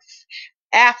earth,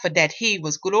 after that he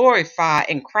was glorified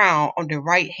and crowned on the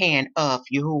right hand of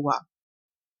Yahuwah.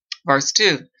 Verse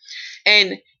 2.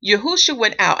 And Yahushua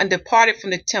went out and departed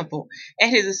from the temple,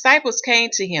 and his disciples came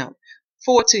to him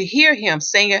for to hear him,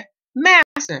 saying,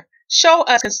 Master, show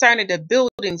us concerning the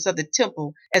buildings of the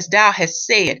temple, as thou hast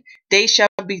said, they shall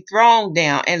be thrown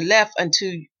down and left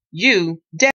unto you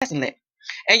desolate.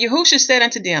 And Yahushua said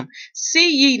unto them, See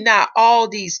ye not all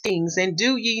these things, and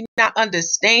do ye not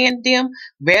understand them?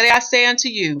 Verily I say unto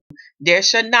you, there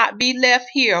shall not be left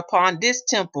here upon this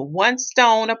temple one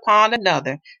stone upon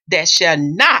another that shall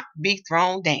not be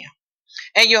thrown down.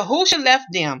 And Yahushua left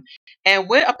them and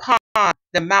went upon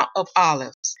the Mount of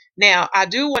Olives. Now, I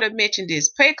do want to mention this.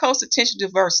 Pay close attention to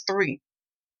verse 3.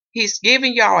 He's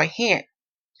giving y'all a hint.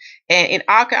 And in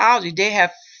archaeology, they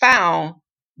have found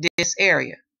this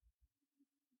area.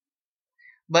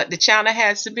 But the channel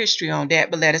has some history on that,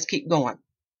 but let us keep going.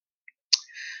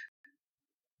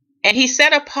 And he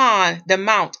sat upon the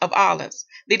Mount of Olives.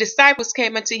 The disciples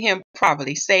came unto him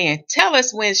privately, saying, Tell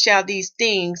us when shall these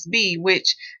things be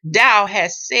which thou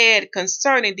hast said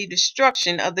concerning the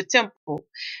destruction of the temple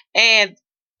and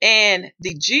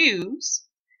the Jews,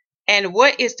 and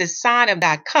what is the sign of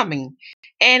thy coming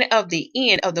and of the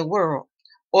end of the world?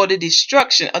 or the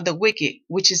destruction of the wicked,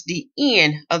 which is the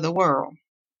end of the world.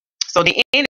 So the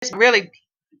end is really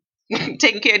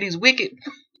taking care of these wicked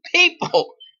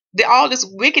people. All this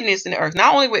wickedness in the earth,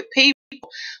 not only with people,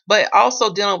 but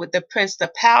also dealing with the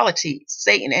principality,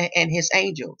 Satan and his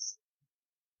angels.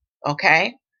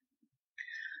 Okay?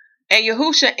 And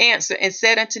Yahusha answered and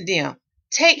said unto them,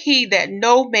 take heed that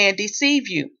no man deceive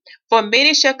you. For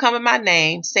many shall come in my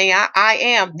name, saying, I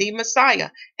am the Messiah,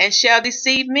 and shall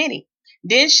deceive many.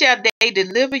 Then shall they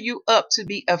deliver you up to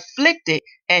be afflicted,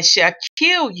 and shall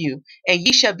kill you, and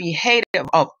ye shall be hated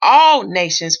of all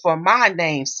nations for my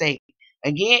name's sake.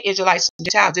 Again, Israelites and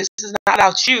Gentiles, this is not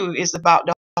about you, it's about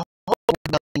the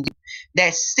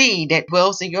that seed that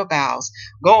dwells in your bowels.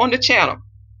 Go on the channel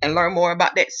and learn more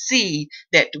about that seed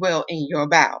that dwell in your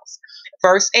bowels.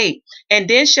 Verse 8, and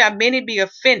then shall many be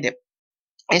offended,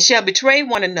 and shall betray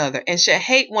one another, and shall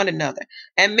hate one another.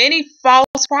 And many false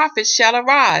prophets shall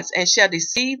arise, and shall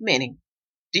deceive many.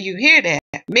 Do you hear that?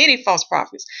 Many false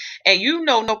prophets. And you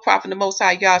know no prophet of the Most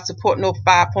High God support no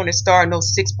 5-pointed star, no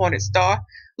 6-pointed star.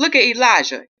 Look at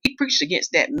Elijah. He preached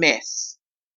against that mess.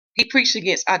 He preached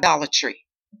against idolatry.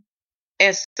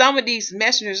 And some of these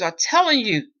messengers are telling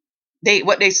you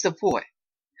what they support.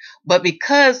 But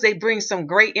because they bring some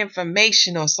great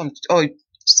information or some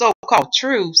so-called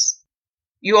truths,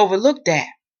 you overlook that.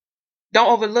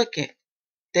 Don't overlook it.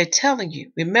 They're telling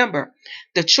you. Remember,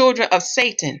 the children of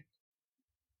Satan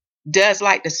does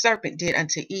like the serpent did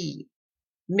unto Eve,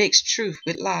 mix truth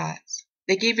with lies.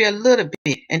 They give you a little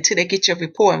bit until they get your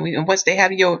rapport. And once they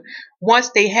have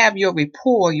your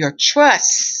rapport, your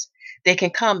trust, they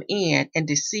can come in and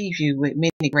deceive you with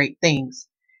many great things.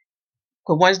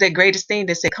 Because one's their greatest thing,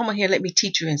 they say, come on here, let me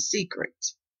teach you in secret.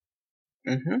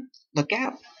 Look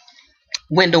out.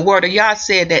 When the word of Yah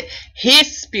said that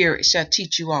his spirit shall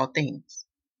teach you all things.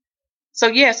 So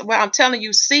yes, well, I'm telling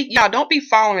you, seek Yah. Don't be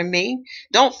following me.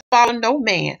 Don't follow no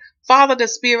man. Follow the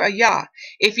spirit of Yah.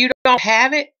 If you don't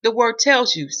have it, the word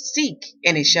tells you, seek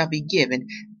and it shall be given.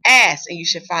 Ask and you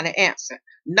shall find an answer.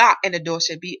 Knock and the door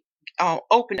shall be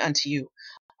open unto you.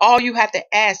 All you have to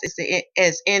ask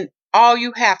all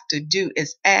you have to do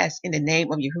is ask in the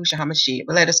name of Yahusha HaMashyach.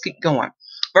 But let us keep going.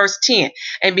 Verse 10,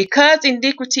 and because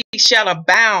iniquity shall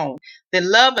abound, the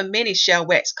love of many shall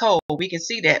wax cold. We can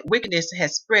see that wickedness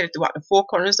has spread throughout the four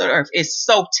corners of the earth. It's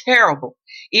so terrible.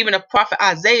 Even the prophet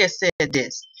Isaiah said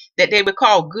this, that they would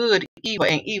call good evil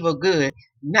and evil good,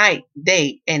 night,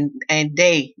 day, and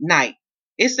day, night.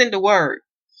 It's in the word.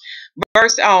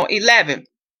 Verse 11,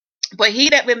 but he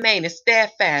that remaineth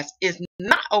steadfast is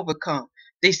not overcome.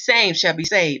 The same shall be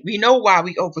saved. We know why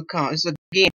we overcome. It's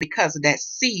again because of that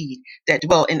seed that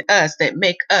dwell in us, that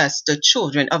make us the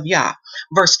children of Yah.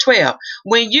 Verse 12.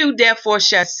 When you therefore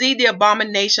shall see the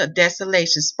abomination of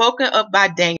desolation spoken of by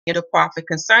Daniel the prophet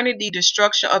concerning the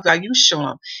destruction of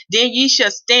Yahushua, then ye shall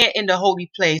stand in the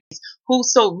holy place.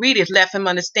 Whoso readeth, let him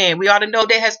understand. We ought to know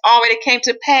that has already came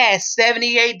to pass,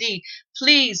 70 AD.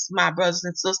 Please, my brothers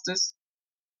and sisters,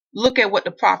 look at what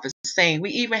the prophet is saying. We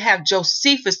even have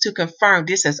Josephus to confirm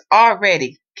this has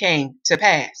already came to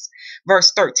pass.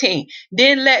 Verse 13,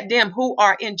 then let them who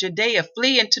are in Judea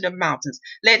flee into the mountains.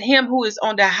 Let him who is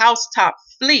on the housetop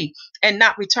flee and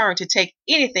not return to take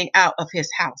anything out of his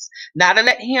house. Neither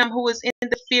let him who is in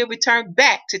the field return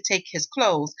back to take his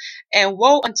clothes. And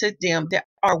woe unto them that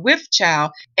are with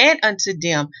child and unto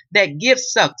them that give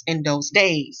suck in those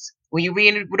days. When you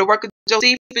read the work of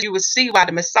Josephus, you will see why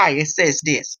the Messiah says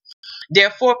this.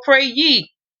 Therefore pray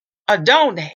ye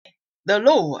Adonai, the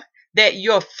Lord, that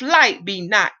your flight be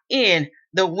not in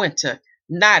the winter,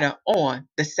 neither on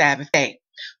the Sabbath day.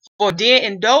 For then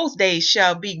in those days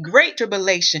shall be great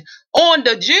tribulation on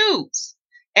the Jews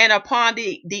and upon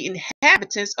the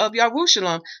inhabitants of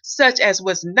Jerusalem, such as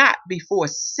was not before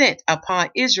sent upon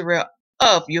Israel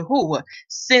of Yahuwah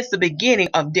since the beginning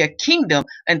of their kingdom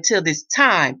until this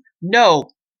time, no,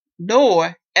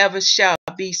 nor ever shall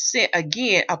be sent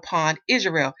again upon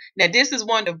Israel. Now, this is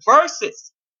one of the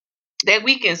verses that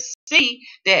we can see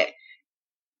that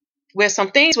where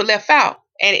some things were left out.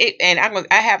 And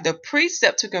I have the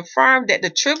precept to confirm that the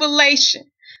tribulation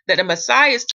that the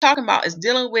Messiah is talking about is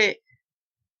dealing with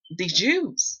the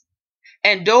Jews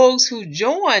and those who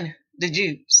join the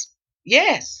Jews.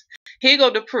 Yes, here go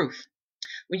the proof.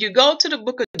 When you go to the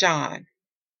book of John,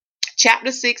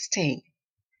 chapter 16,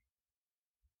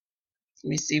 let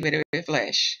me see where it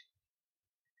flash.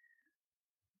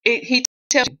 He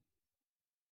tells you,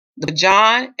 the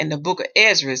John and the book of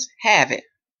Ezra have it.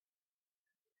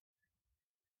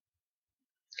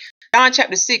 John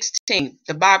chapter 16,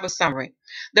 the Bible summary.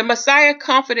 The Messiah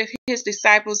comforted his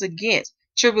disciples against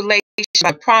tribulation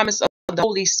by the promise of the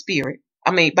Holy Spirit.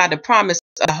 By the promise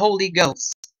of the Holy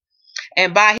Ghost,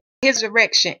 and by his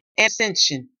resurrection and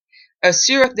ascension,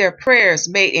 assureth their prayers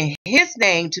made in his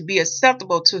name to be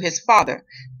acceptable to his Father.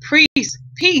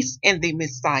 Peace in the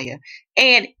Messiah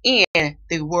and in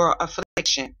the world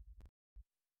affliction.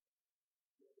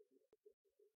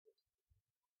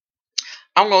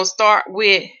 I'm going to start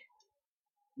with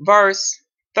verse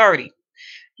 30.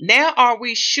 Now are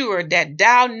we sure that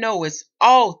thou knowest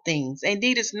all things, and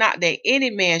needest not that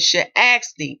any man should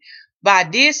ask thee. By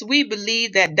this we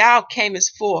believe that thou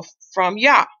camest forth from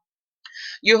Yah.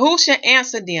 Yahusha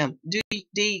answered them, Do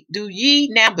ye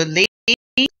now believe?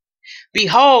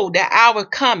 Behold, the hour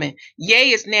coming, yea,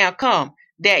 is now come,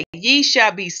 that ye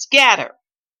shall be scattered.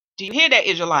 Do you hear that,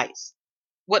 Israelites?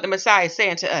 What the Messiah is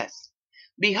saying to us.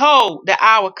 Behold, the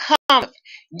hour cometh,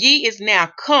 ye is now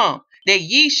come, that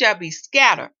ye shall be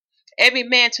scattered, every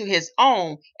man to his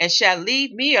own, and shall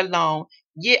leave me alone.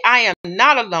 Yet I am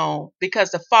not alone, because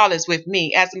the Father is with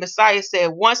me. As the Messiah said,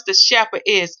 once the shepherd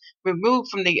is removed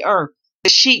from the earth, the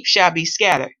sheep shall be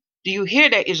scattered. Do you hear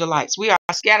that, Israelites? We are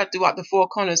scattered throughout the four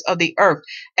corners of the earth,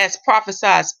 as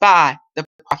prophesied by the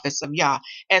prophets of Yah,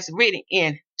 as written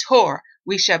in Torah.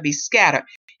 We shall be scattered.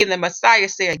 And the Messiah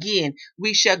said again,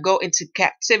 we shall go into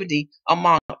captivity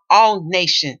among all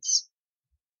nations.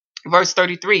 Verse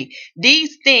 33,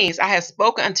 these things I have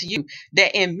spoken unto you,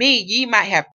 that in me ye might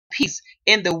have peace.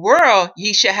 In the world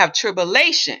ye shall have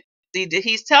tribulation. See,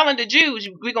 he's telling the Jews,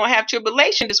 we're going to have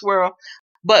tribulation in this world,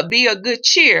 but be of good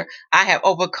cheer, I have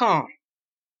overcome.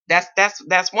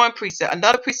 That's one precept.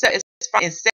 Another precept is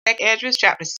in 2nd Ezra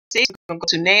chapter 6. We're going to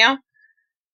go to now.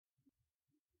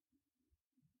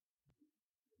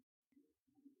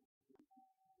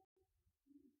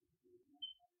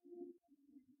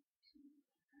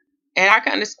 And I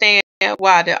can understand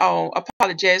why the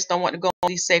apologists don't want to go on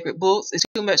these sacred books. It's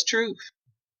too much truth.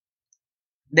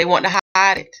 They want to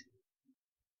hide it.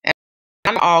 And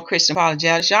I'm all Christian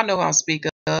apologetics. Y'all know who I'm speaking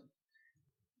of.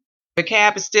 The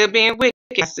Cab is still being wicked,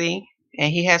 I see.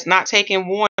 And he has not taken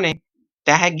warning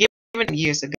that I had given him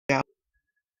years ago.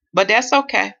 But that's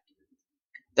okay.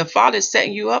 The Father is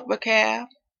setting you up, Cab.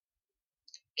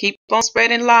 Keep on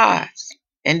spreading lies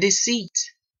and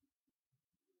deceit.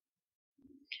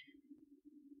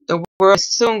 The world will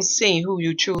soon see who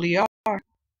you truly are. All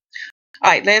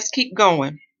right, let's keep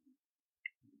going.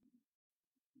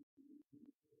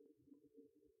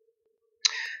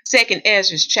 2nd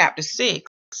Ezra chapter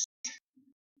 6.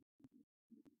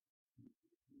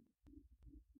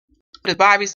 The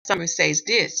Bible summary says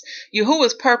this: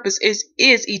 Yahuwah's purpose is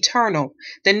eternal.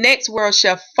 The next world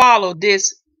shall follow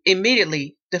this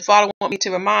immediately. The Father want me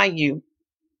to remind you,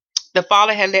 the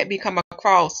Father had let me come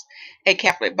across a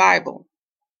Catholic Bible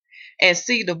and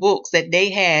see the books that they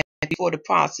had before the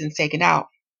Protestants taken out.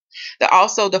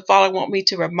 Also, the Father want me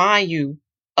to remind you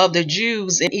of the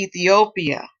Jews in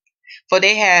Ethiopia, for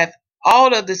they have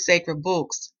all of the sacred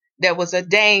books that was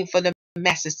ordained for the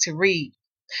masses to read.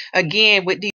 Again,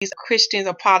 with these Christian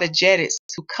apologetics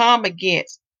who come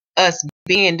against us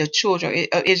being the children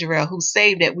of Israel, who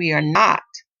say that we are not,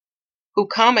 who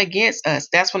come against us,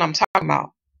 that's what I'm talking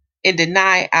about, and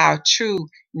deny our true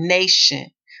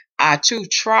nation, our true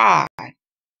tribe.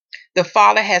 The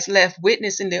Father has left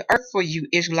witness in the earth for you,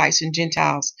 Israelites and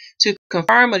Gentiles, to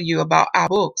confirm to you about our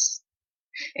books.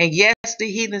 And yes, the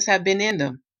heathens have been in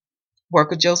them.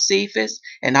 Work of Josephus,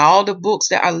 and all the books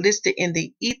that are listed in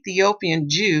the in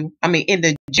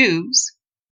the Jews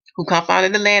who come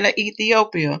from the land of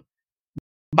Ethiopia.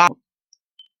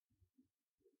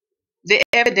 The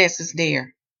evidence is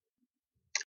there.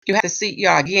 You have to see,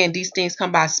 y'all, again, these things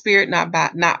come by spirit, not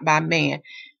by man.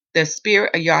 The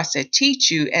spirit of Yah said, teach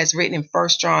you, as written in 1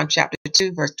 John chapter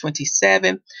 2, verse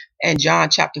 27, and John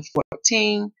chapter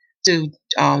 14 to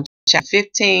chapter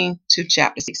 15 to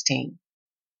chapter 16.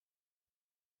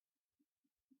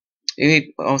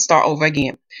 I'll start over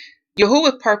again.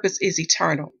 Yahuwah's purpose is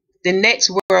eternal. The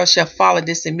next world shall follow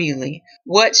this immediately.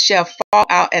 What shall fall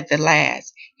out at the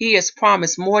last? He has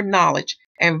promised more knowledge,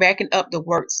 and reckoned up the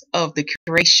works of the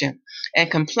creation, and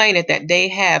complaineth that they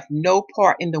have no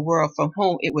part in the world from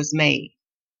whom it was made.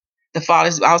 The Father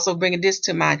is also bringing this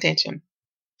to my attention.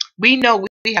 We know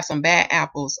we have some bad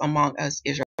apples among us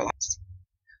Israelites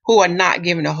who are not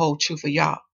giving the whole truth of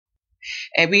Yah.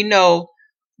 And we know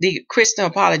the Christian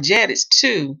apologetics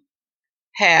too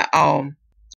have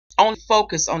only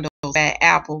focus on those bad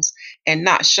apples and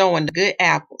not showing the good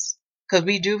apples. Because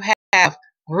we do have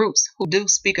groups who do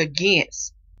speak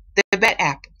against the bad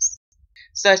apples,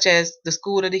 such as the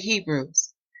School of the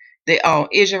Hebrews,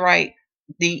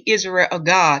 the Israel of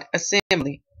God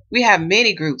Assembly. We have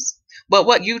many groups. But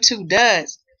what YouTube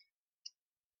does,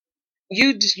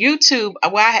 YouTube,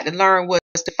 what I had to learn was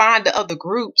to find the other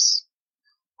groups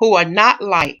who are not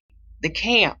like the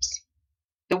camps,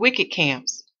 the wicked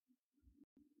camps.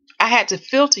 I had to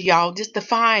filter y'all just to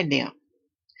find them.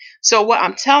 So what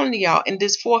I'm telling y'all, in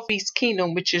this fourth beast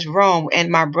kingdom, which is Rome, and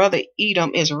my brother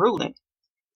Edom is ruling,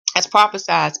 as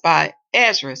prophesied by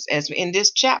Ezra, as in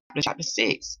this chapter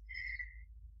 6,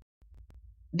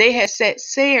 they had set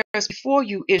snares before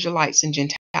you, Israelites and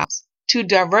Gentiles, to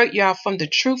divert y'all from the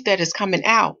truth that is coming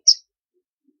out.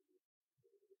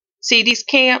 See, these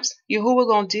camps, Yahuwah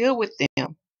gonna deal with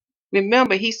them.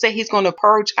 Remember, he said he's going to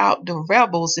purge out the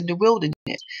rebels in the wilderness.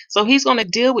 So he's going to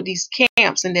deal with these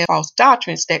camps and their false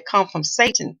doctrines that come from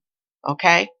Satan.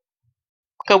 Okay?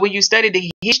 Because when you study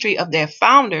the history of their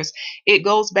founders, it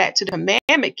goes back to the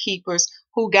commandment keepers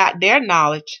who got their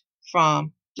knowledge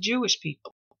from the Jewish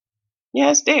people.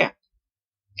 Yeah, it's there.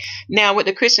 Now, with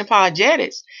the Christian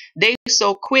apologetics, they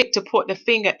so quick to point the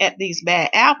finger at these bad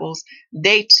apples.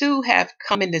 They too have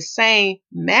come in the same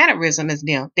mannerism as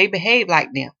them. They behave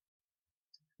like them.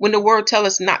 When the word tells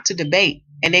us not to debate,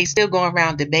 and they still go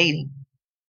around debating,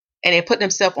 and they put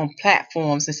themselves on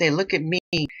platforms and say, look at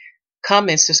me, come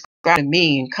and subscribe to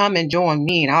me, and come and join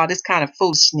me, and all this kind of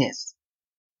foolishness.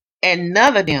 And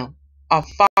none of them are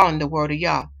following the word of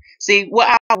Yah. See,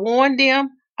 what I warned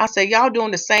them, I said, y'all doing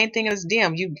the same thing as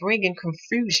them. You bringing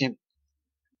confusion.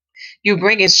 You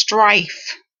bringing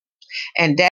strife.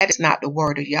 And that is not the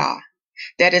word of Yah.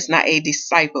 That is not a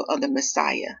disciple of the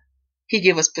Messiah. He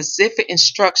gave us specific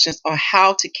instructions on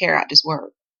how to carry out this word.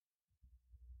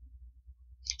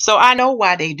 So I know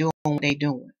why they doing what they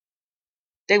doing.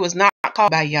 They was not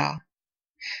called by Yah.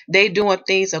 They doing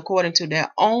things according to their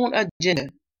own agenda.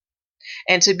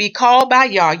 And to be called by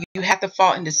Yah, you have to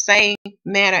fall in the same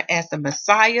manner as the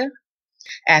Messiah,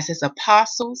 as his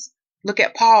apostles. Look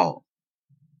at Paul.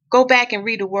 Go back and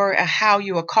read the word of how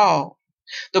you are called.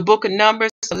 The book of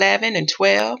Numbers 11 and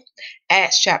 12,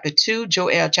 Acts chapter 2,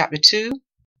 Joel chapter 2.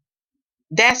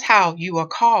 That's how you are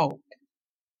called.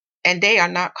 And they are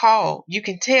not called. You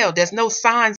can tell there's no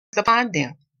signs upon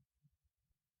them.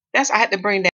 I had to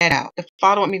bring that out. The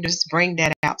Father want me to just bring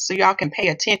that out so y'all can pay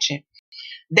attention.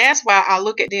 That's why I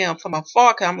look at them from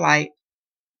afar, because I'm like,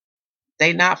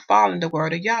 they not following the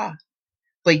word of Yah.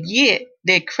 But yet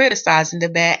they're criticizing the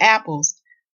bad apples,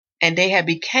 and they have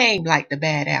became like the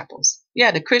bad apples.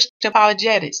 Yeah, the Christian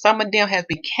apologetics, some of them have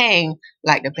became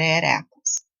like the bad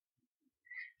apples.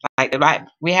 Like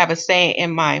we have a saying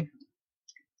in my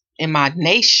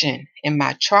nation, in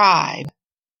my tribe,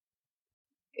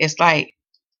 it's like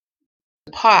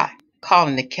the pot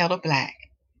calling the kettle black.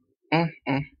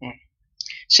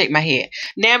 Shake my head.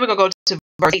 Now we're going to go to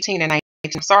verse 18 and 19.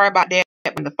 I'm sorry about that.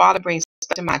 When the Father brings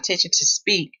stuff to my attention to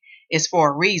speak, it's for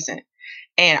a reason.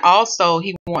 And also,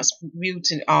 he wants me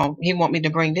to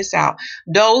bring this out.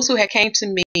 Those who had came to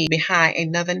me behind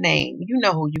another name, you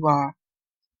know who you are.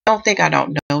 Don't think I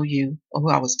don't know you or who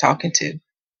I was talking to.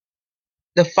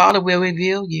 The Father will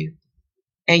reveal you,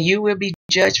 and you will be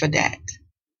judged for that.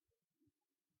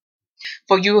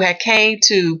 For you had came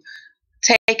to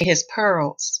take his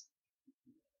pearls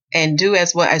and do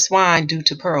as what a swine do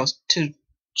to pearls, to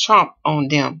tromp on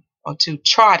them or to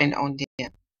trodden on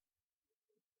them.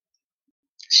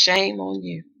 Shame on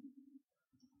you.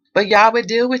 But Yah will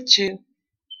deal with you.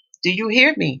 Do you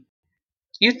hear me?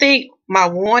 You think my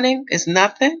warning is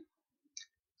nothing?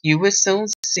 You will soon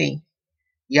see.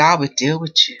 Yah will deal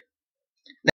with you.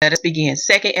 Let us begin.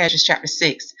 2nd Ezra chapter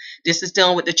 6. This is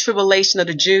dealing with the tribulation of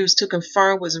the Jews to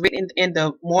confirm what's written in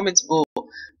the Mormon's book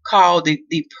called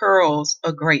the Pearls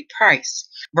of Great Price.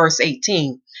 Verse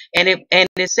 18. And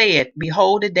it said,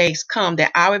 behold, the days come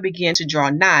that I will begin to draw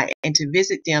nigh and to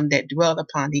visit them that dwell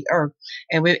upon the earth,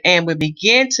 and will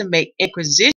begin to make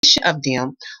inquisition of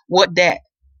them what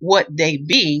they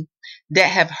be that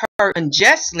have heard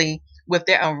unjustly with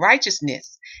their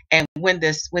unrighteousness. And when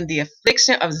the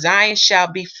affliction of Zion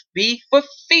shall be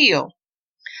fulfilled,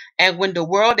 and when the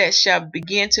world that shall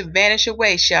begin to vanish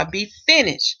away shall be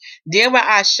finished, then will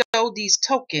I show these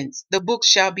tokens. The book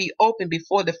shall be opened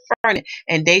before the furnace,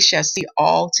 and they shall see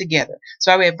all together.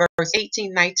 So I read verse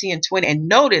 18, 19, and 20. And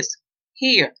notice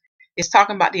here, it's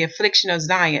talking about the affliction of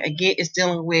Zion. Again, it's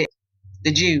dealing with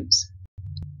the Jews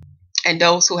and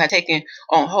those who have taken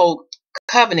on whole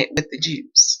covenant with the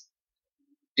Jews.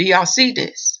 Do y'all see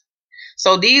this?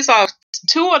 So these are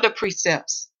two of the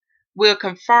precepts will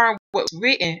confirm what's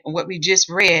written and what we just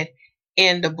read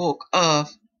in the book of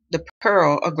the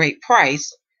Pearl of Great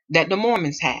Price that the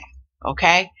Mormons have.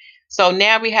 Okay, so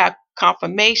now we have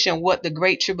confirmation what the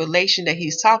Great Tribulation that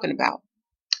he's talking about.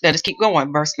 Let us keep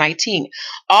going. Verse 19.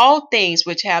 All things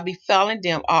which have befallen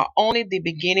them are only the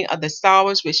beginning of the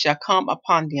sorrows which shall come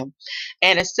upon them.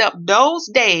 And except those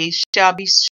days shall be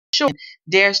shortened,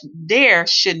 there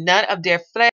should none of their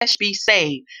flesh be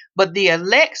saved. But the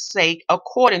elect's sake,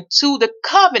 according to the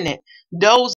covenant,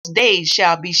 those days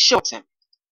shall be shortened.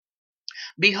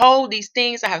 Behold, these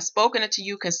things I have spoken unto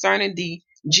you concerning the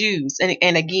Jews.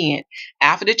 And again,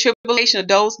 after the tribulation of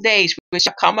those days which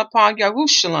shall come upon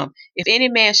Jerusalem, if any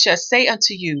man shall say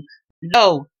unto you,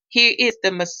 Lo, here is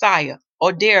the Messiah,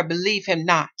 or dare believe him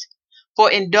not.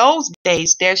 For in those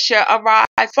days there shall arise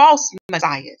false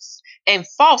messiahs and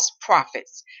false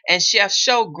prophets, and shall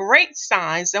show great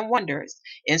signs and wonders,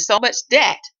 insomuch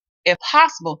that, if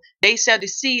possible, they shall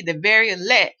deceive the very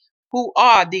elect, who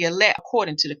are the elect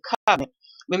according to the covenant.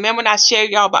 Remember when I shared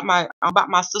y'all about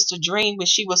my sister dream when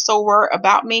she was so worried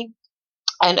about me,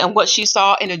 and what she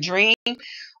saw in the dream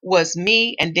was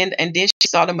me, and then she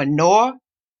saw the menorah.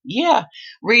 Yeah,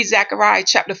 read Zechariah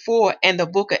chapter 4 and the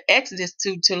book of Exodus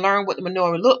to learn what the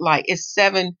menorah looked like. It's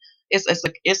seven.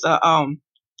 It's a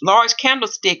large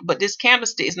candlestick, but this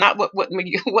candlestick is not what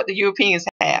the Europeans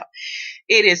have.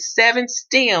 It is 7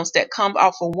 stems that come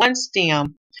off of one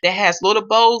stem that has little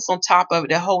bowls on top of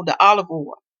it that hold the olive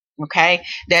oil. Okay,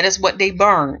 that is what they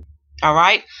burn. All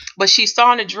right, but she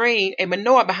saw in a dream a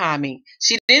menorah behind me.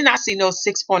 She did not see no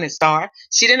 6-pointed star.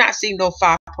 She did not see no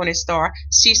 5-pointed star.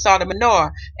 She saw the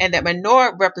menorah, and that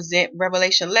menorah represent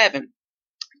Revelation 11,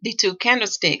 the 2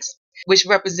 candlesticks, which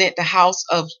represent the house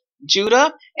of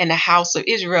Judah and the house of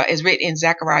Israel, as written in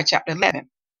Zechariah chapter 11.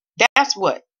 That's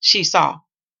what she saw.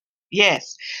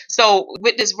 Yes. So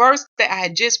with this verse that I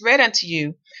had just read unto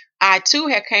you, I too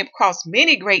had came across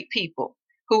many great people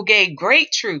who gave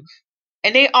great truth,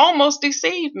 and they almost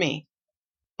deceived me,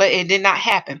 but it did not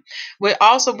happen. Would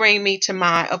also bring me to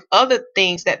mind of other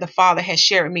things that the Father has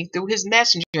shared with me through his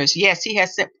messengers. Yes, he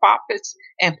has sent prophets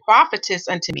and prophetess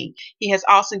unto me. He has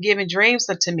also given dreams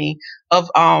unto me of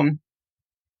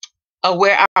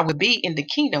where I would be in the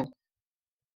kingdom,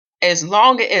 as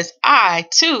long as I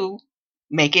too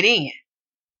make it in.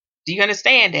 Do you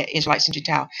understand that, Israelites and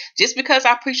Gentiles? Just because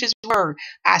I preach his word,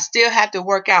 I still have to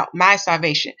work out my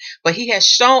salvation. But he has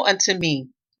shown unto me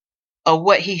of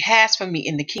what he has for me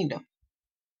in the kingdom.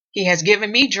 He has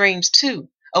given me dreams too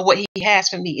of what he has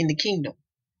for me in the kingdom.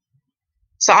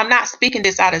 So I'm not speaking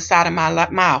this out of the side of my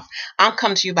mouth. I'm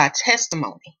coming to you by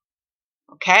testimony.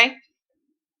 Okay?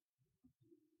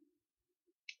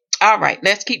 All right,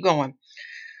 let's keep going.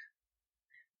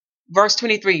 Verse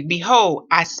 23, Behold,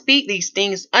 I speak these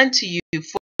things unto you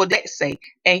for that sake,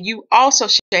 and you also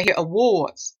shall hear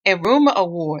awards and rumor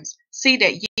awards. See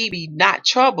that ye be not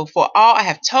troubled, for all I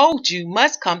have told you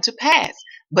must come to pass,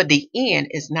 but the end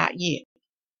is not yet.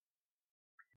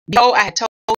 Behold, I have told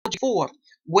you before.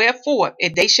 Wherefore,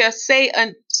 if they shall say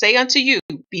unto you,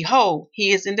 Behold,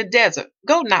 he is in the desert,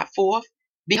 go not forth.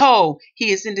 Behold,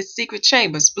 he is in the secret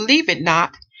chambers, believe it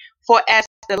not. For as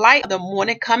the light of the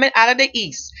morning cometh out of the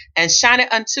east, and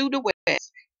shineth unto the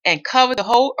west, and cover the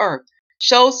whole earth,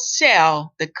 so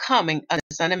shall the coming of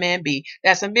the Son of Man be.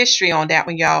 That's a mystery on that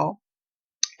one, y'all.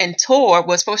 And Tor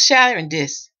was foreshadowing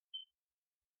this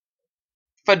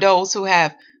for those who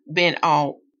have been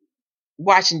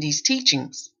watching these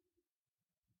teachings.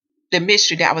 The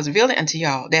mystery that I was revealing unto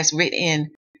y'all, that's written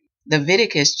in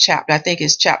Leviticus chapter, I think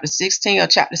it's chapter 16 or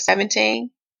chapter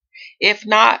 17. If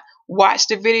not, watch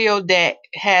the video that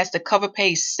has the cover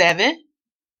page 7,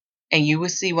 and you will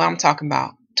see what I'm talking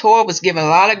about. Torah was given a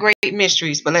lot of great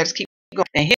mysteries, but let's keep going.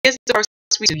 And here's the verse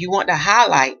you want to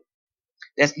highlight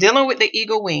that's dealing with the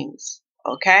eagle wings.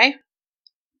 Okay?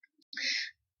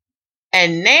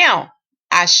 And now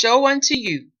I show unto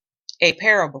you a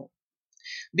parable.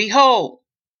 Behold,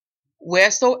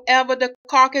 wheresoever the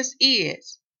carcass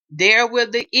is, there will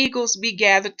the eagles be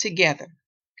gathered together.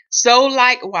 So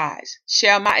likewise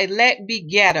shall my elect be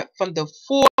gathered from the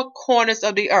 4 corners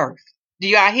of the earth. Do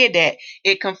y'all hear that?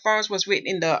 It confirms what's written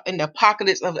in the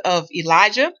apocalypse of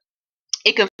Elijah.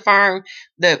 It confirmed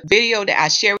the video that I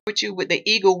shared with you with the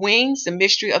eagle wings, the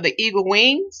mystery of the eagle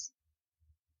wings.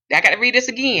 I got to read this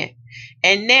again.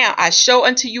 And now I show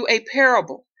unto you a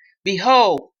parable.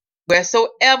 Behold,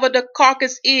 wheresoever the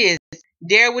carcass is,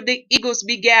 there will the eagles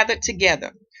be gathered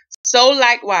together. So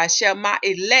likewise shall my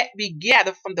elect be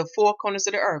gathered from the 4 corners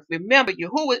of the earth. Remember,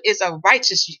 Yahuwah is a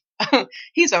righteous,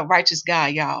 he's a righteous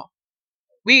God, y'all.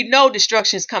 We know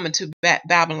destruction is coming to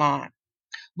Babylon.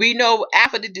 We know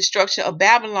after the destruction of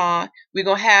Babylon, we're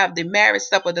going to have the marriage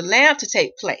supper of the Lamb to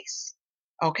take place.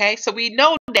 Okay, so we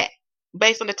know that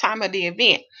based on the time of the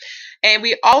event. And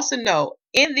we also know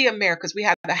in the Americas, we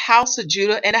have the house of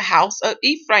Judah and the house of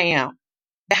Ephraim.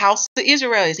 The house of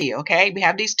Israel is here, okay? We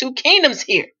have these two kingdoms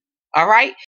here, all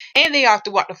right? And they are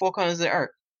throughout the four corners of the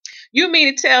earth. You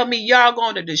mean to tell me y'all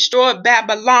going to destroy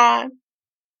Babylon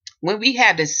when we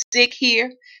have the sick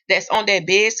here that's on their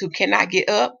beds who cannot get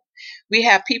up? We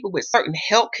have people with certain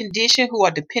health conditions who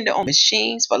are dependent on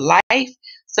machines for life,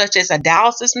 such as a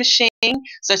dialysis machine,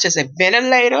 such as a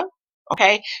ventilator.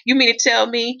 Okay, you mean to tell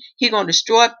me he's going to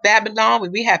destroy Babylon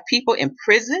when we have people in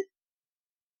prison?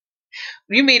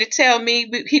 You mean to tell me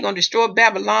he's going to destroy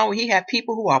Babylon when he have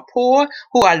people who are poor,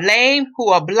 who are lame, who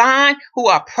are blind, who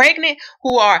are pregnant,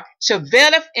 who are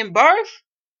travailing in birth?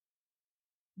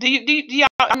 Do y'all,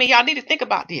 I mean, y'all need to think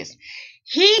about this.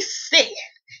 He said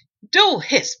through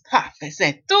his prophets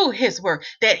and through his word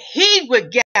that he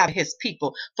would gather his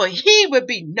people, for he would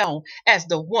be known as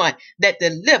the one that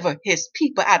delivered his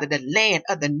people out of the land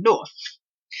of the north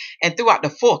and throughout the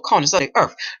four corners of the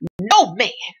earth. No man,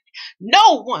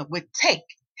 no one would take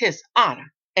his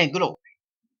honor and glory.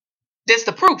 This is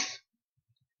the proof.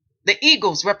 The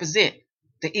eagles represent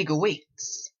the eagle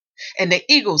wings, and the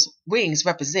eagle's wings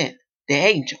represent the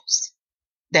angels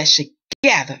that should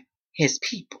gather his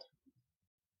people.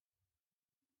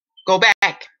 Go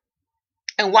back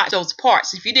and watch those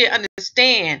parts. If you didn't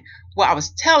understand what I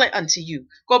was telling unto you,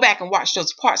 go back and watch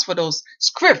those parts for those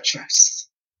scriptures,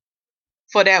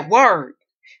 for that word.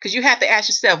 Because you have to ask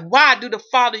yourself, why do the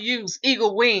Father use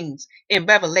eagle wings in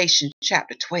Revelation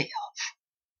chapter 12?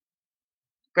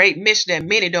 Great mystery that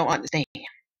many don't understand.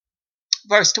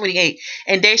 Verse 28,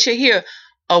 and they shall hear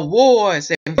of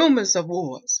wars and rumors of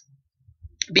wars.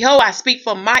 Behold, I speak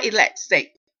for my elect's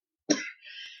sake.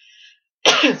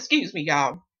 Excuse me,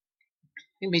 y'all.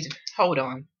 Let me hold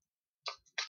on.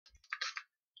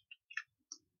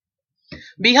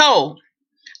 Behold,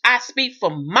 I speak for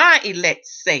my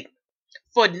elect's sake.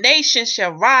 For nation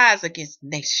shall rise against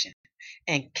nation,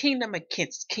 and kingdom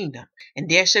against kingdom, and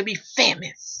there shall be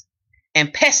famines,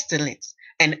 and pestilence,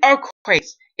 and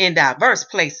earthquakes in diverse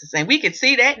places. And we can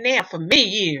see that now for many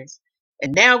years.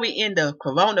 And now we in the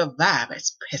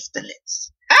coronavirus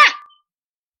pestilence. Ah!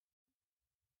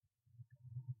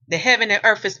 The heaven and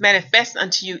earth is manifest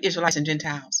unto you, Israelites and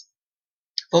Gentiles.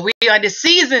 For we are in the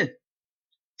season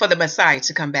for the Messiah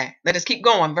to come back. Let us keep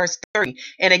going. Verse 30.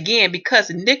 And again, because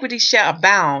iniquity shall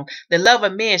abound, the love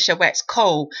of men shall wax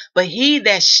cold. But he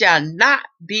that shall not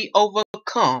be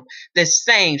overcome, the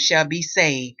same shall be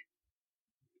saved.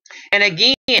 And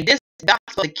again, this gospel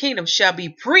of the kingdom shall be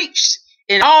preached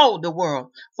in all the world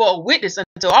for a witness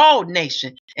unto all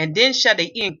nations. And then shall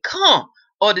the end come,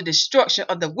 or the destruction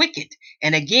of the wicked.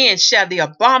 And again shall the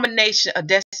abomination of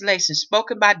desolation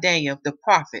spoken by Daniel the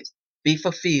prophet be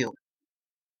fulfilled.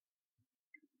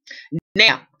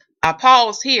 Now, I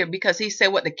pause here because he said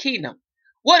what the kingdom.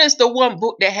 What is the one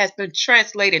book that has been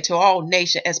translated to all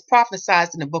nations as prophesied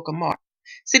in the book of Mark?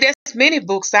 See, there's many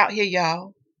books out here,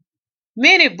 y'all.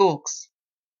 Many books,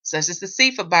 such as the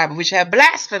Sefer Bible, which have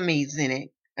blasphemies in it.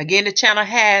 Again, the channel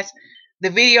has the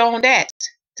video on that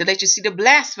to let you see the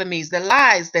blasphemies, the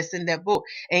lies that's in that book.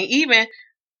 And even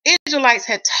Israelites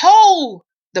had told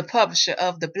the publisher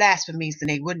of the blasphemies and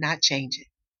they would not change it.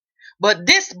 But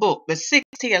this book, the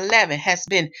 1611, has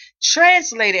been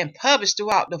translated and published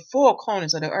throughout the four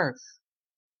corners of the earth.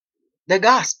 The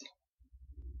gospel.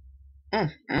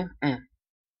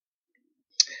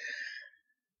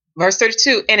 Verse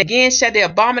 32, and again shall the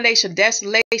abomination of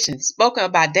desolation spoken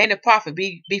of by Daniel the prophet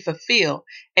be fulfilled.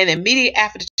 And immediately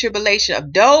after the tribulation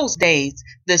of those days,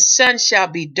 the sun shall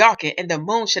be darkened, and the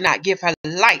moon shall not give her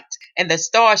light, and the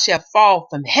stars shall fall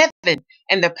from heaven,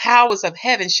 and the powers of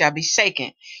heaven shall be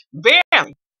shaken.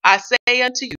 Verily, I say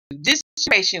unto you, this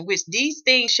generation which these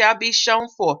things shall be shown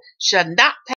for shall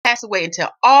not pass away until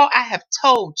all I have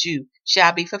told you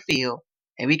shall be fulfilled.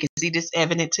 And we can see this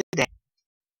evident today.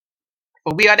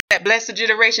 For we are that blessed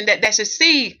generation that should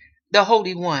see the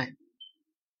Holy One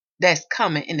that's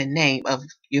coming in the name of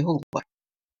Yahuwah.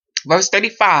 Verse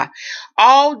 35,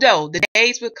 although the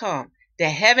days will come that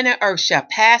heaven and earth shall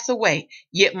pass away,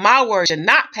 yet my word shall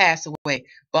not pass away,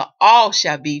 but all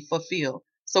shall be fulfilled.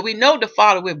 So we know the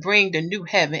Father will bring the new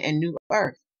heaven and new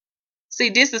earth.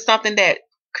 See, this is something that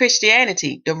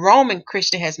Christianity, the Roman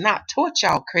Christian, has not taught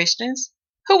y'all Christians.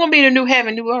 Who gonna be the new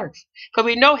heaven, new earth? Because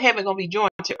we know heaven gonna be joined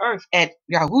to earth at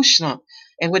Yahushua,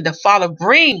 and when the Father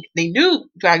bring the new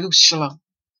Yahushua.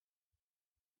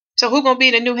 So who gonna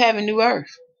be the new heaven, new earth?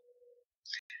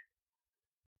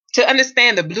 To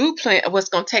understand the blueprint of what's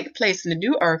gonna take place in the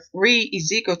new earth, read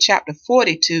Ezekiel chapter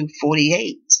 40 to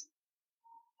 48.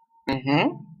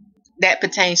 That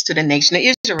pertains to the nation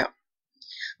of Israel.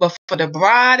 But for the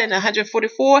bride and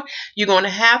 144, you're gonna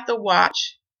have to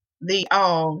watch the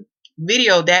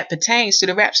video that pertains to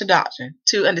the rapture doctrine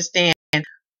to understand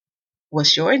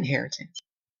what's your inheritance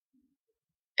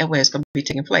and where it's going to be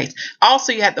taking place.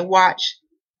 Also, you have to watch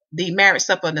the marriage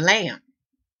supper of the Lamb,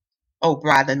 O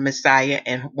Bride of the Messiah,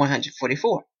 and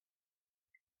 144.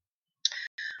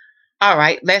 All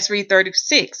right, let's read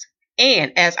 36.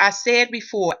 And as I said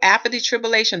before, after the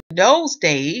tribulation of those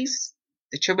days,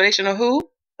 the tribulation of who?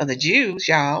 Of the Jews,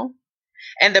 y'all.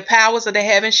 And the powers of the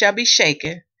heaven shall be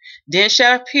shaken. Then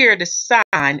shall appear the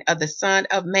sign of the Son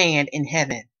of Man in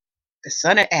heaven, the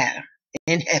son of Adam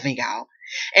in heaven, y'all.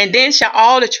 And then shall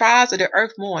all the tribes of the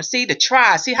earth mourn. See the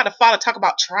tribes. See how the Father talk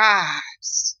about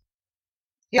tribes.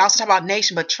 He also talk about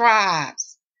nation, but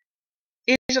tribes.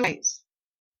 Israelites,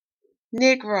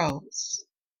 Negroes.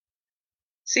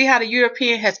 See how the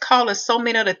European has called us so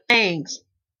many other things.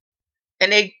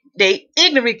 And they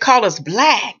ignorantly call us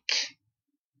black.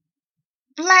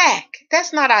 Black.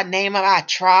 That's not our name of our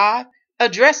tribe.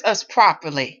 Address us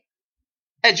properly.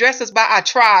 Address us by our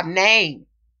tribe name.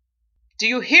 Do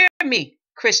you hear me,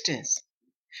 Christians?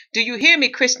 Do you hear me,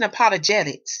 Christian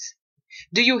apologetics?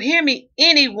 Do you hear me,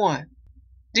 anyone?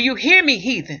 Do you hear me,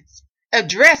 heathens?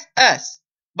 Address us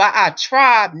by our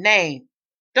tribe name.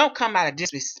 Don't come out of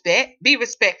disrespect. Be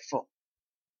respectful.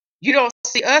 You don't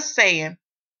see us saying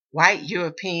white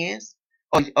Europeans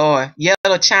or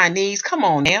yellow Chinese. Come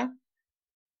on now.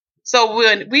 So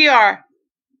when we are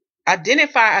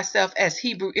identify ourselves as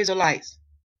Hebrew Israelites,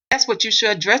 that's what you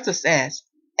should address us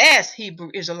as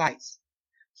Hebrew Israelites.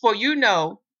 For you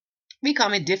know, we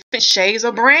come in different shades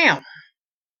of brown.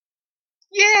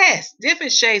 Yes,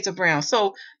 different shades of brown.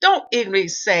 So don't ignorantly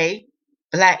say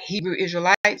black Hebrew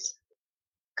Israelites.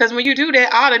 Because when you do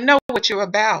that, I ought to know what you're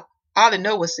about. I ought to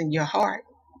know what's in your heart.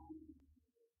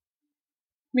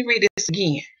 Let me read this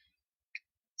again.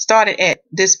 Started at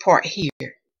this part here,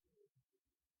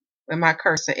 where my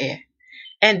cursor at.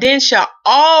 And then shall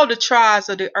all the tribes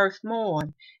of the earth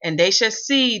mourn, and they shall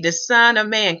see the Son of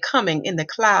Man coming in the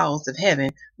clouds of heaven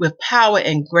with power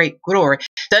and great glory.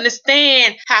 To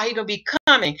understand how he going to be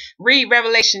coming, read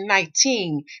Revelation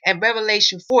 19 and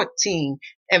Revelation 14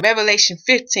 and Revelation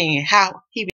 15, how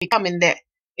he be coming that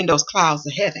in those clouds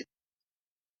of heaven.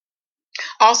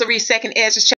 Also read 2nd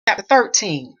Ezra chapter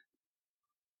 13.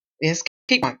 Let's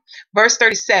keep on. Verse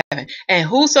 37. And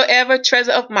whosoever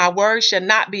treasure of my word shall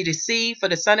not be deceived, for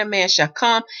the Son of Man shall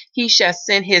come. He shall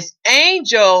send his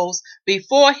angels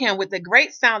before him with a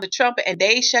great sound of trumpet, and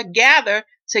they shall gather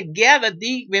together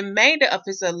the remainder of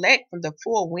his elect from the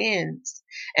four winds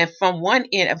and from one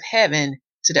end of heaven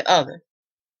to the other.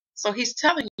 So he's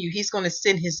telling you he's going to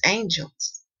send his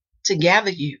angels to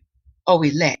gather you, O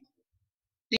elect.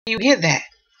 Do you hear that?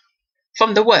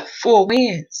 From the what? Four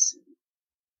winds.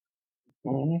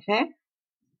 Mm-hmm.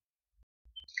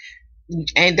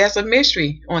 And that's a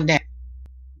mystery on that.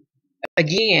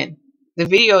 Again, the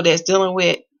video that's dealing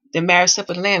with the marriage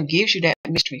supper of the Lamb gives you that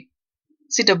mystery.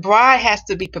 See, the bride has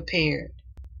to be prepared.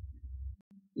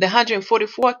 The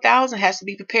 144,000 has to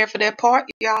be prepared for their part,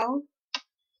 y'all.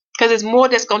 Because there's more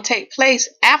that's going to take place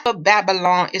after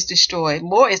Babylon is destroyed.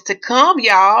 More is to come,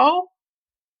 y'all.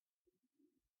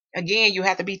 Again, you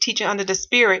have to be teaching under the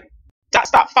Spirit.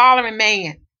 Stop following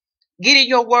man. Get in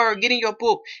your word. Get in your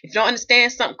book. If you don't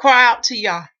understand something, cry out to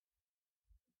Yah.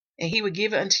 And he will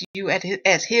give it unto you at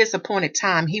his appointed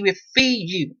time. He will feed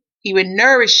you. He will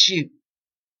nourish you.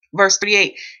 Verse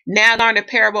 38. Now learn the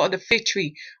parable of the fig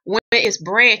tree. When its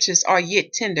branches are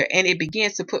yet tender and it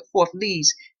begins to put forth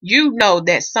leaves, you know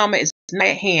that summer is nigh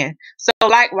at hand. So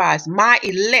likewise, my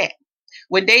elect,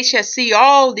 when they shall see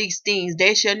all these things,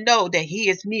 they shall know that he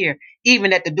is near,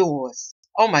 even at the doors.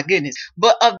 Oh my goodness.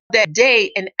 But of that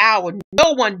day and hour,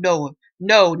 no one knoweth.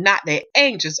 No, not the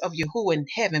angels of Yahuwah in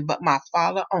heaven, but my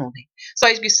Father only. So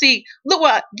as you see, look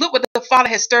what the Father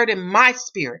has stirred in my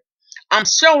spirit. I'm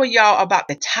showing y'all about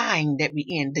the time that we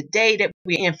in, the day that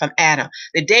we're in from Adam,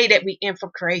 the day that we in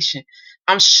from creation.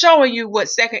 I'm showing you what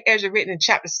 2nd Ezra written in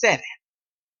chapter 7.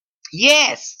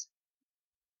 Yes.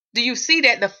 Do you see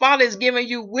that the Father is giving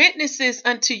you witnesses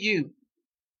unto you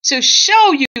to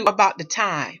show you about the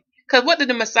time? Because what did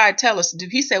the Messiah tell us to do?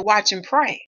 He said, watch and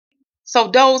pray. So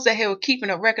those that were keeping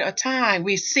a record of time,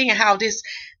 we're seeing how this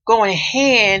going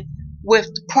hand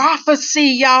with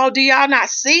prophecy, y'all. Do y'all not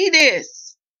see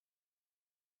this?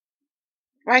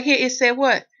 Right here it said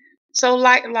what? So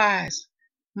likewise,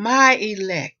 my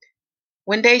elect,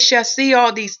 when they shall see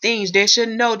all these things, they shall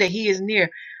know that he is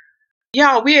near.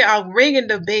 Y'all, we are ringing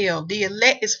the bell. The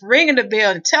elect is ringing the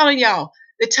bell and telling y'all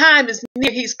the time is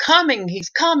near. He's coming. He's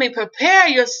coming. Prepare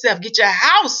yourself. Get your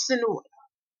house in order.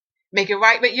 Make it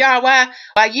right with y'all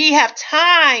while ye have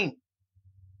time.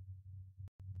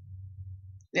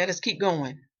 Let us keep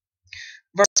going.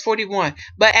 41.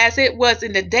 But as it was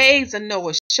in the days of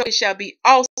Noah, so it shall be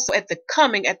also at the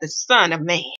coming of the Son of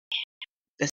Man,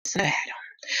 the son of Adam.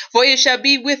 For it shall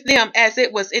be with them as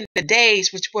it was in the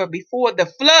days which were before the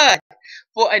flood.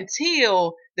 For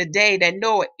until the day that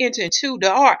Noah entered into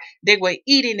the ark, they were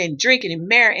eating and drinking and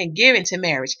marrying and giving to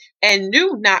marriage, and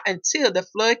knew not until the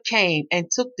flood came and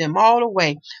took them all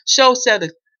away. So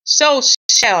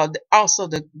shall also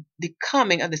the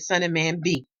coming of the Son of Man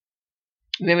be.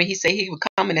 Remember, he said he would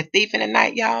come in a thief in the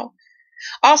night, y'all.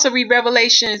 Also read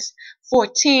Revelations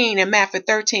 14 and Matthew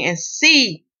 13 and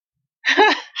see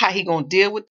how he gonna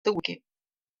deal with the wicked.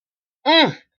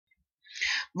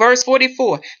 Verse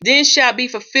 44. Then shall be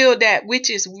fulfilled that which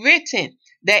is written,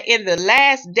 that in the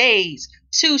last days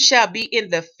 2 shall be in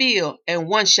the field, and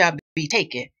 1 shall be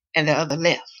taken, and the other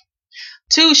left.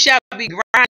 2 shall be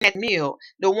grinding at mill,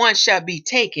 the 1 shall be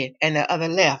taken, and the other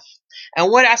left.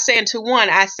 And what I say unto one,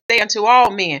 I say unto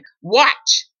all men,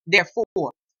 watch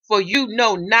therefore, for you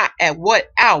know not at what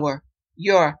hour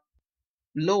your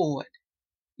Lord,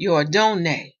 your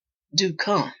Adonai, do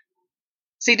come.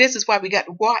 See, this is why we got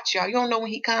to watch, y'all. You don't know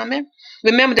when he coming.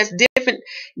 Remember, there's different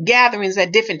gatherings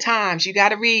at different times. You got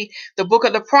to read the book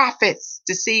of the prophets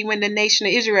to see when the nation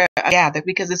of Israel are gathered,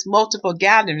 because it's multiple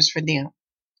gatherings for them.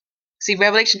 See,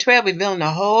 Revelation 12 revealing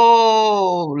a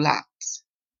whole lot.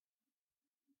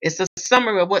 It's a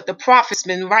summary of what the prophets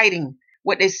been writing,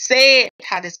 what they said,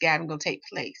 how this gathering going to take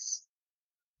place.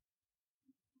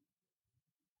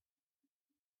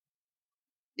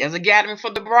 There's a gathering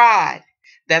for the bride.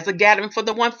 There's a gathering for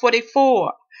the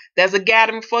 144. There's a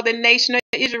gathering for the nation of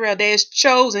Israel that is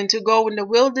chosen to go in the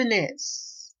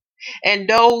wilderness. And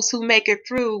those who make it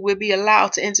through will be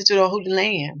allowed to enter to the Holy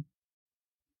Land.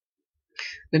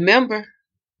 Remember,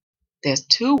 there's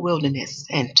 2 wilderness,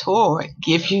 and Torah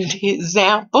give you the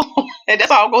example. And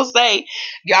that's all I'm going to say.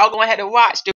 Y'all going to have to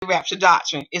watch the rapture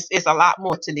doctrine. It's a lot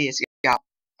more to this, y'all.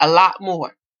 A lot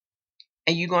more.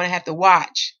 And you're going to have to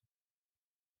watch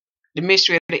the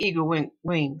mystery of the eagle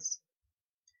wings.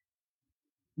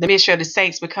 The mystery of the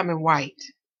saints becoming white.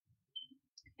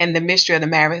 And the mystery of the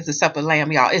marriage of the supper of the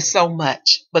Lamb, y'all. It's so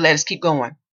much. But let us keep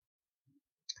going.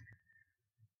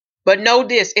 But know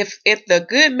this, if the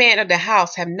good man of the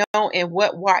house have known in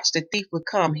what watch the thief would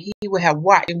come, he would have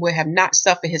watched and would have not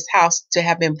suffered his house to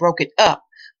have been broken up,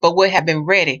 but would have been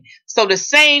ready. So the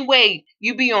same way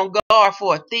you be on guard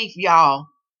for a thief, y'all,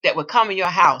 that would come in your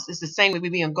house, it's the same way we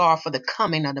be on guard for the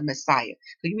coming of the Messiah.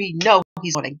 Because we know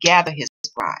he's going to gather his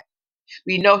bride.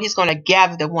 We know he's going to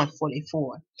gather the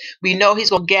 144. We know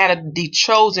he's going to gather the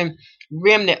chosen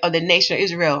remnant of the nation of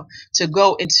Israel to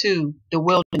go into the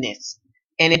wilderness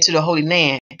and into the Holy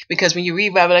Land. Because when you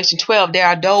read Revelation 12, there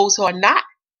are those who are not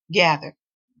gathered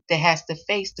that has to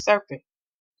face the serpent.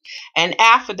 And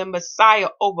after the Messiah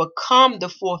overcome the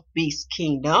 4th beast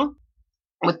kingdom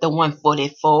with the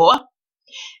 144,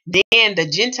 then the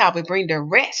Gentile will bring the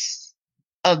rest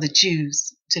of the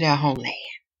Jews to their homeland.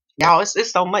 Y'all,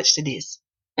 it's so much to this.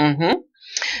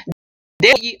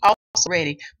 There ye also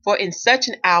ready, for in such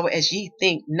an hour as ye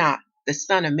think not, the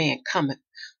Son of Man cometh.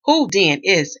 Who then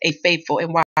is a faithful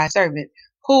and wise servant,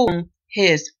 whom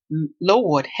his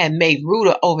Lord had made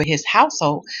ruler over his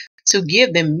household, to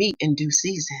give them meat in due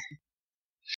season?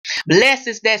 Blessed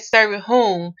is that servant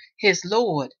whom his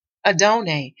Lord,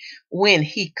 Adonai, when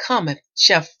he cometh,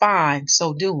 shall find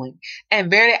so doing. And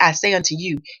verily I say unto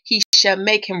you, he shall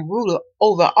make him ruler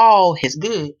over all his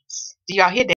goods. Do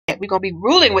y'all hear that? We're going to be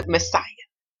ruling with Messiah,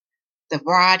 the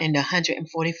bride, and the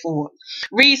 144.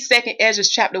 Read 2nd Ezra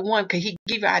chapter 1, because he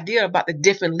give you an idea about the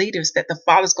different leaders that the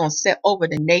Father's going to set over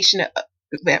the nation.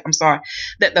 That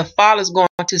the Father's going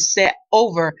to set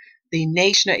over the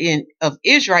nation of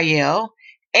Israel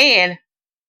and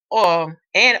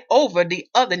over the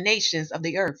other nations of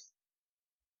the earth.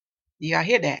 Do y'all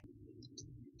hear that?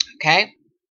 Okay.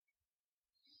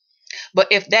 But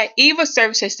if that evil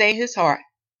servant shall say in his heart,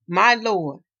 my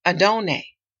Lord, Adonai,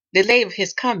 delay of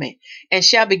his coming, and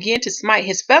shall begin to smite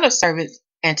his fellow servants,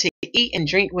 and to eat and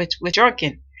drink with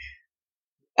drunken,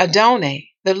 Adonai,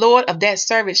 the Lord of that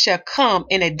servant, shall come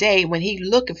in a day when he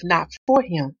looketh not for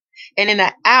him, and in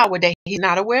an hour that he is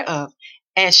not aware of,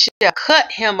 and shall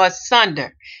cut him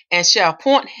asunder, and shall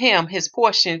appoint him his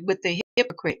portion with the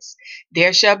hypocrites.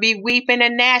 There shall be weeping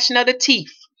and gnashing of the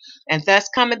teeth. And thus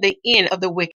cometh the end of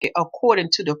the wicked, according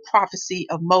to the prophecy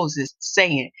of Moses,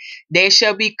 saying, they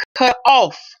shall be cut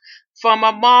off from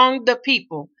among the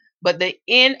people, but the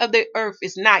end of the earth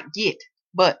is not yet,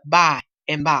 but by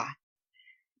and by.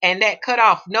 And that cut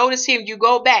off, notice here, you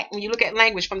go back and you look at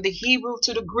language from the Hebrew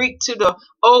to the Greek to the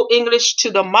Old English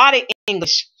to the modern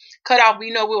English. Cut off,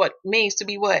 we know what it means to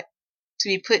be what? To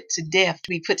be put to death, to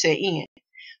be put to an end.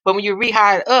 But when you read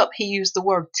higher up, he used the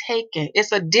word taken.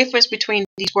 It's a difference between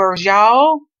these words,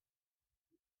 y'all.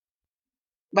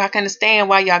 But I can understand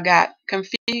why y'all got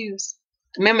confused.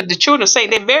 Remember, the children say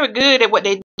they're very good at what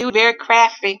they do, very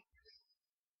crafty.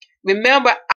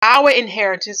 Remember, our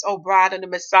inheritance, O bride of the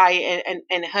Messiah, and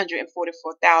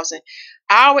 144,000.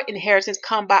 Our inheritance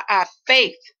come by our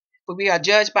faith. For we are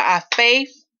judged by our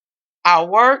faith, our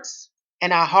works,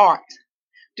 and our heart.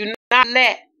 Do not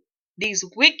let these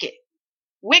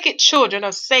wicked children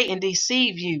of Satan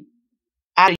deceive you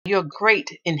out of your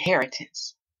great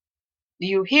inheritance. Do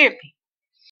you hear me?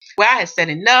 Well, I have said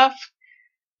enough.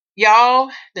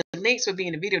 Y'all, the links will be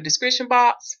in the video description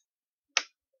box.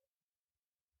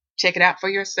 Check it out for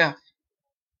yourself.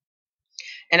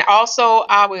 And also,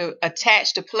 I will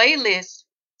attach the playlist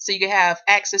so you can have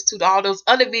access to all those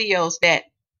other videos that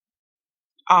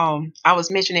I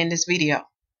was mentioning in this video.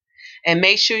 And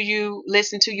make sure you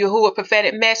listen to Yahuwah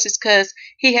prophetic message, because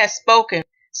he has spoken.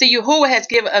 See, Yahuwah has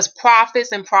given us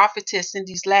prophets and prophetess in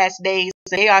these last days.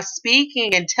 They are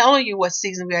speaking and telling you what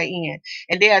season we are in.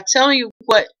 And they are telling you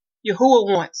what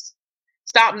Yahuwah wants.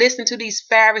 Stop listening to these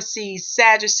Pharisees,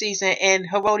 Sadducees, and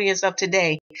Herodians of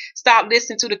today. Stop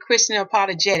listening to the Christian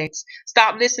apologetics.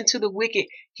 Stop listening to the wicked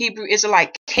Hebrew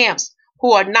Israelite camps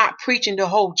who are not preaching the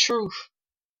whole truth.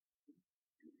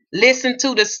 Listen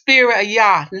to the Spirit of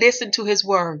Yah. Listen to his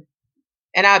word.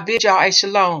 And I bid y'all a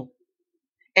shalom.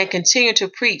 And continue to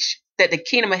preach that the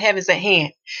kingdom of heaven is at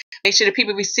hand. Make sure the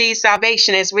people receive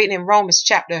salvation as written in Romans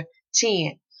chapter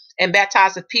 10. And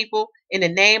baptize the people in the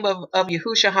name of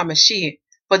Yahusha HaMashyach.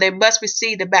 For they must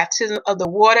receive the baptism of the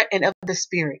water and of the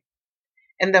Spirit.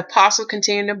 And the apostles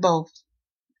continue to both.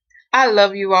 I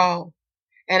love you all.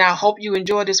 And I hope you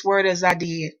enjoy this word as I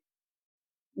did.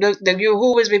 The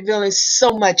Yahuwah is revealing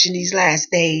so much in these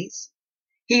last days.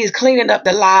 He is cleaning up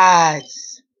the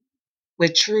lies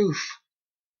with truth.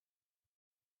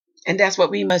 And that's what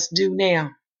we must do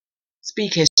now.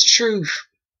 Speak his truth.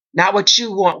 Not what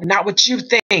you want, not what you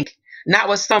think, not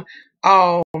what some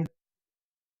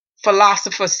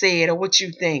philosopher said or what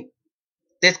you think.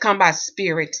 This come by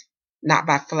spirit, not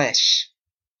by flesh.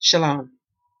 Shalom.